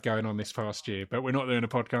stuff I've had going on this past year, but we're not doing a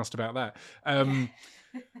podcast about that.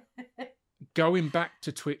 Going back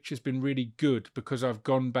to Twitch has been really good because I've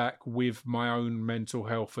gone back with my own mental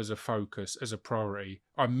health as a focus, as a priority.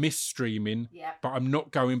 I miss streaming, but I'm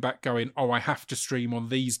not going back going, I have to stream on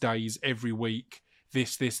these days every week,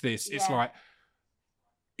 this. Yeah. It's like,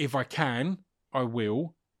 if I can, I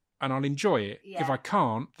will, and I'll enjoy it. Yeah. If I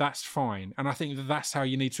can't, that's fine. And I think that's how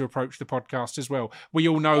you need to approach the podcast as well. We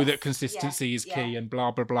all know that consistency is key and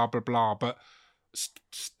blah, blah, blah, blah, blah, but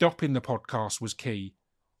stopping the podcast was key.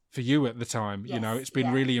 For you at the time, it's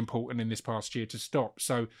been really important in this past year to stop.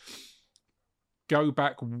 So go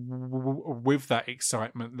back with that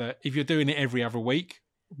excitement that if you're doing it every other week,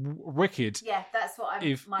 wicked. Yeah, that's what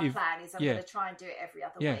my plan is. I'm going to try and do it every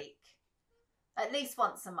other week. At least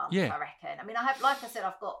once a month, I reckon. I mean, I've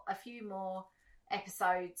got a few more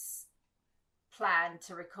episodes planned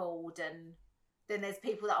to record, and then there's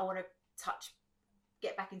people that I want to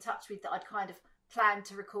get back in touch with that I'd kind of planned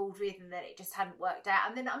to record with, and then it just hadn't worked out,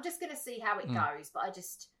 and then I'm just going to see how it goes. But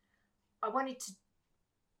I wanted to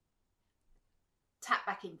tap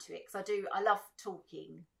back into it because I love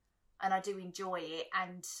talking and I do enjoy it,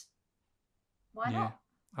 and why not?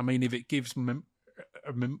 I mean, if it gives me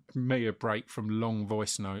a break from long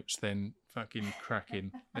voice notes, then fucking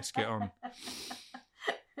cracking. Let's get on.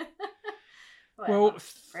 Well,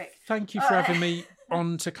 thank you for having me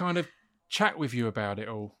on to kind of chat with you about it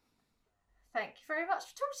all. Thank you very much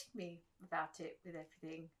for talking to me about it with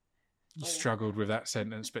everything. You struggled with that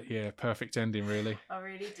sentence, but yeah, perfect ending, really. I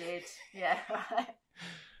really did. Yeah, right.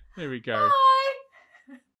 There we go. Bye.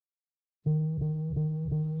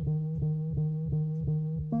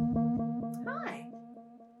 Hi.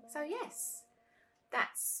 So yes,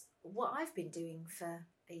 that's what I've been doing for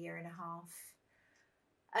a year and a half.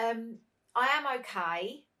 I am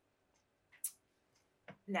okay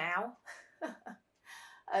now.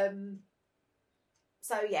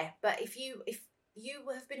 So yeah, but if you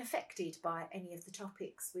have been affected by any of the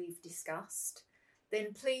topics we've discussed,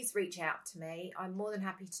 then please reach out to me. I'm more than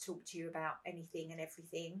happy to talk to you about anything and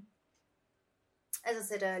everything. As I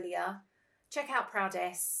said earlier, check out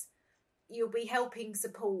Proudess. You'll be helping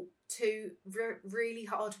support two really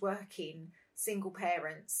hard-working single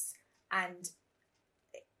parents, and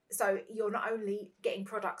so you're not only getting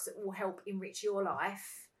products that will help enrich your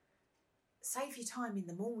life, save your time in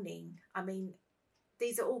the morning. I mean,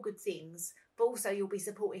 these are all good things, but also you'll be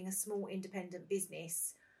supporting a small independent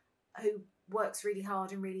business who works really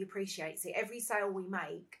hard and really appreciates it. Every sale we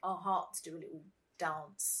make, our hearts do a little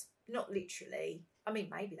dance. Not literally. I mean,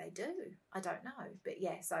 maybe they do. I don't know. But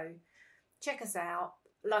yeah, so check us out.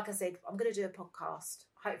 Like I said, I'm going to do a podcast.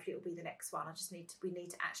 Hopefully it'll be the next one. We need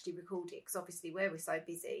to actually record it because obviously we're so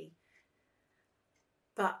busy.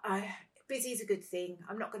 But busy is a good thing.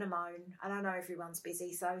 I'm not going to moan, and I know everyone's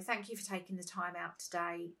busy. So thank you for taking the time out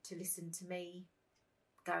today to listen to me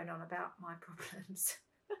going on about my problems.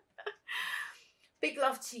 Big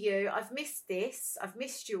love to you. I've missed this. I've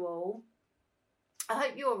missed you all. I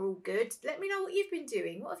hope you're all good. Let me know what you've been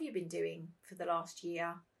doing. What have you been doing for the last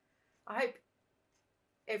year? I hope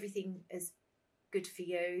everything is good for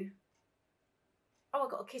you. Oh, I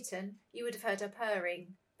got a kitten. You would have heard her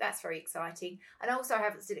purring. That's very exciting. And also, I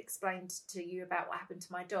haven't still explained to you about what happened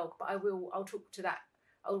to my dog, but I will talk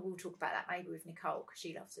about that maybe with Nicole because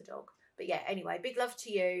she loves the dog. But yeah, anyway, big love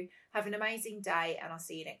to you. Have an amazing day, and I'll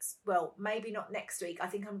see you maybe not next week. I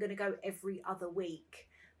think I'm going to go every other week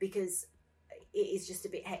because it is just a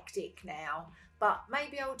bit hectic now. But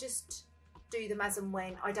maybe I'll just do them as and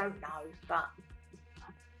when. I don't know, but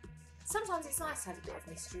sometimes it's nice to have a bit of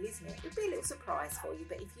mystery, isn't it? It'll be a little surprise for you.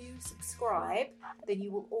 But if you subscribe, then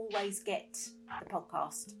you will always get the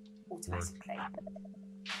podcast automatically.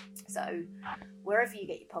 So wherever you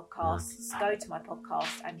get your podcasts, go to my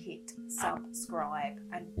podcast and hit subscribe.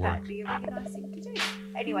 And that'd be a really nice thing to do.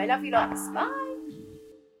 Anyway, love you lots. Bye.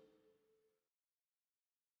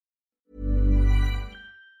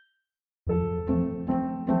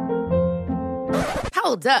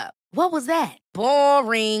 Hold up. What was that?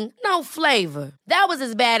 Boring. No flavor. That was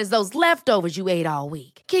as bad as those leftovers you ate all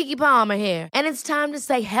week. Keke Palmer here. And it's time to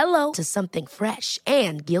say hello to something fresh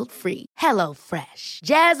and guilt-free. Hello Fresh.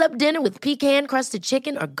 Jazz up dinner with pecan-crusted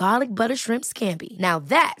chicken or garlic butter shrimp scampi. Now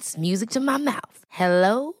that's music to my mouth.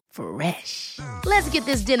 Hello Fresh. Let's get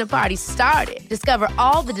this dinner party started. Discover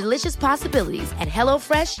all the delicious possibilities at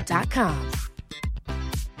HelloFresh.com.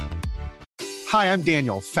 Hi, I'm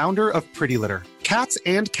Daniel, founder of Pretty Litter. Cats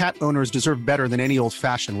and cat owners deserve better than any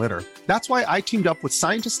old-fashioned litter. That's why I teamed up with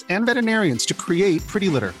scientists and veterinarians to create Pretty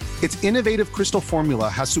Litter. Its innovative crystal formula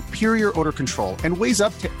has superior odor control and weighs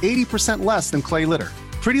up to 80% less than clay litter.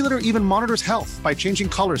 Pretty Litter even monitors health by changing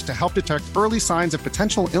colors to help detect early signs of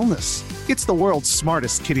potential illness. It's the world's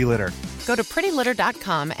smartest kitty litter. Go to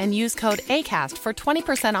prettylitter.com and use code ACAST for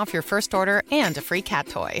 20% off your first order and a free cat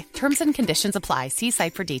toy. Terms and conditions apply. See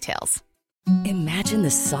site for details. Imagine the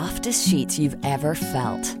softest sheets you've ever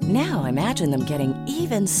felt. Now imagine them getting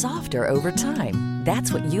even softer over time.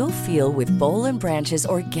 That's what you'll feel with Boll & Branch's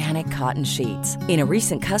organic cotton sheets. In a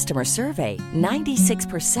recent customer survey,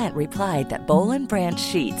 96% replied that Boll & Branch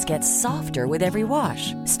sheets get softer with every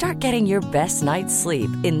wash. Start getting your best night's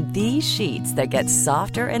sleep in these sheets that get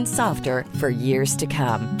softer and softer for years to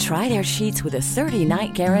come. Try their sheets with a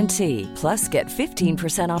 30-night guarantee. Plus, get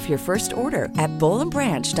 15% off your first order at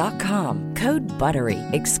bollandbranch.com. Code BUTTERY.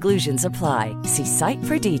 Exclusions apply. See site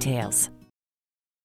for details.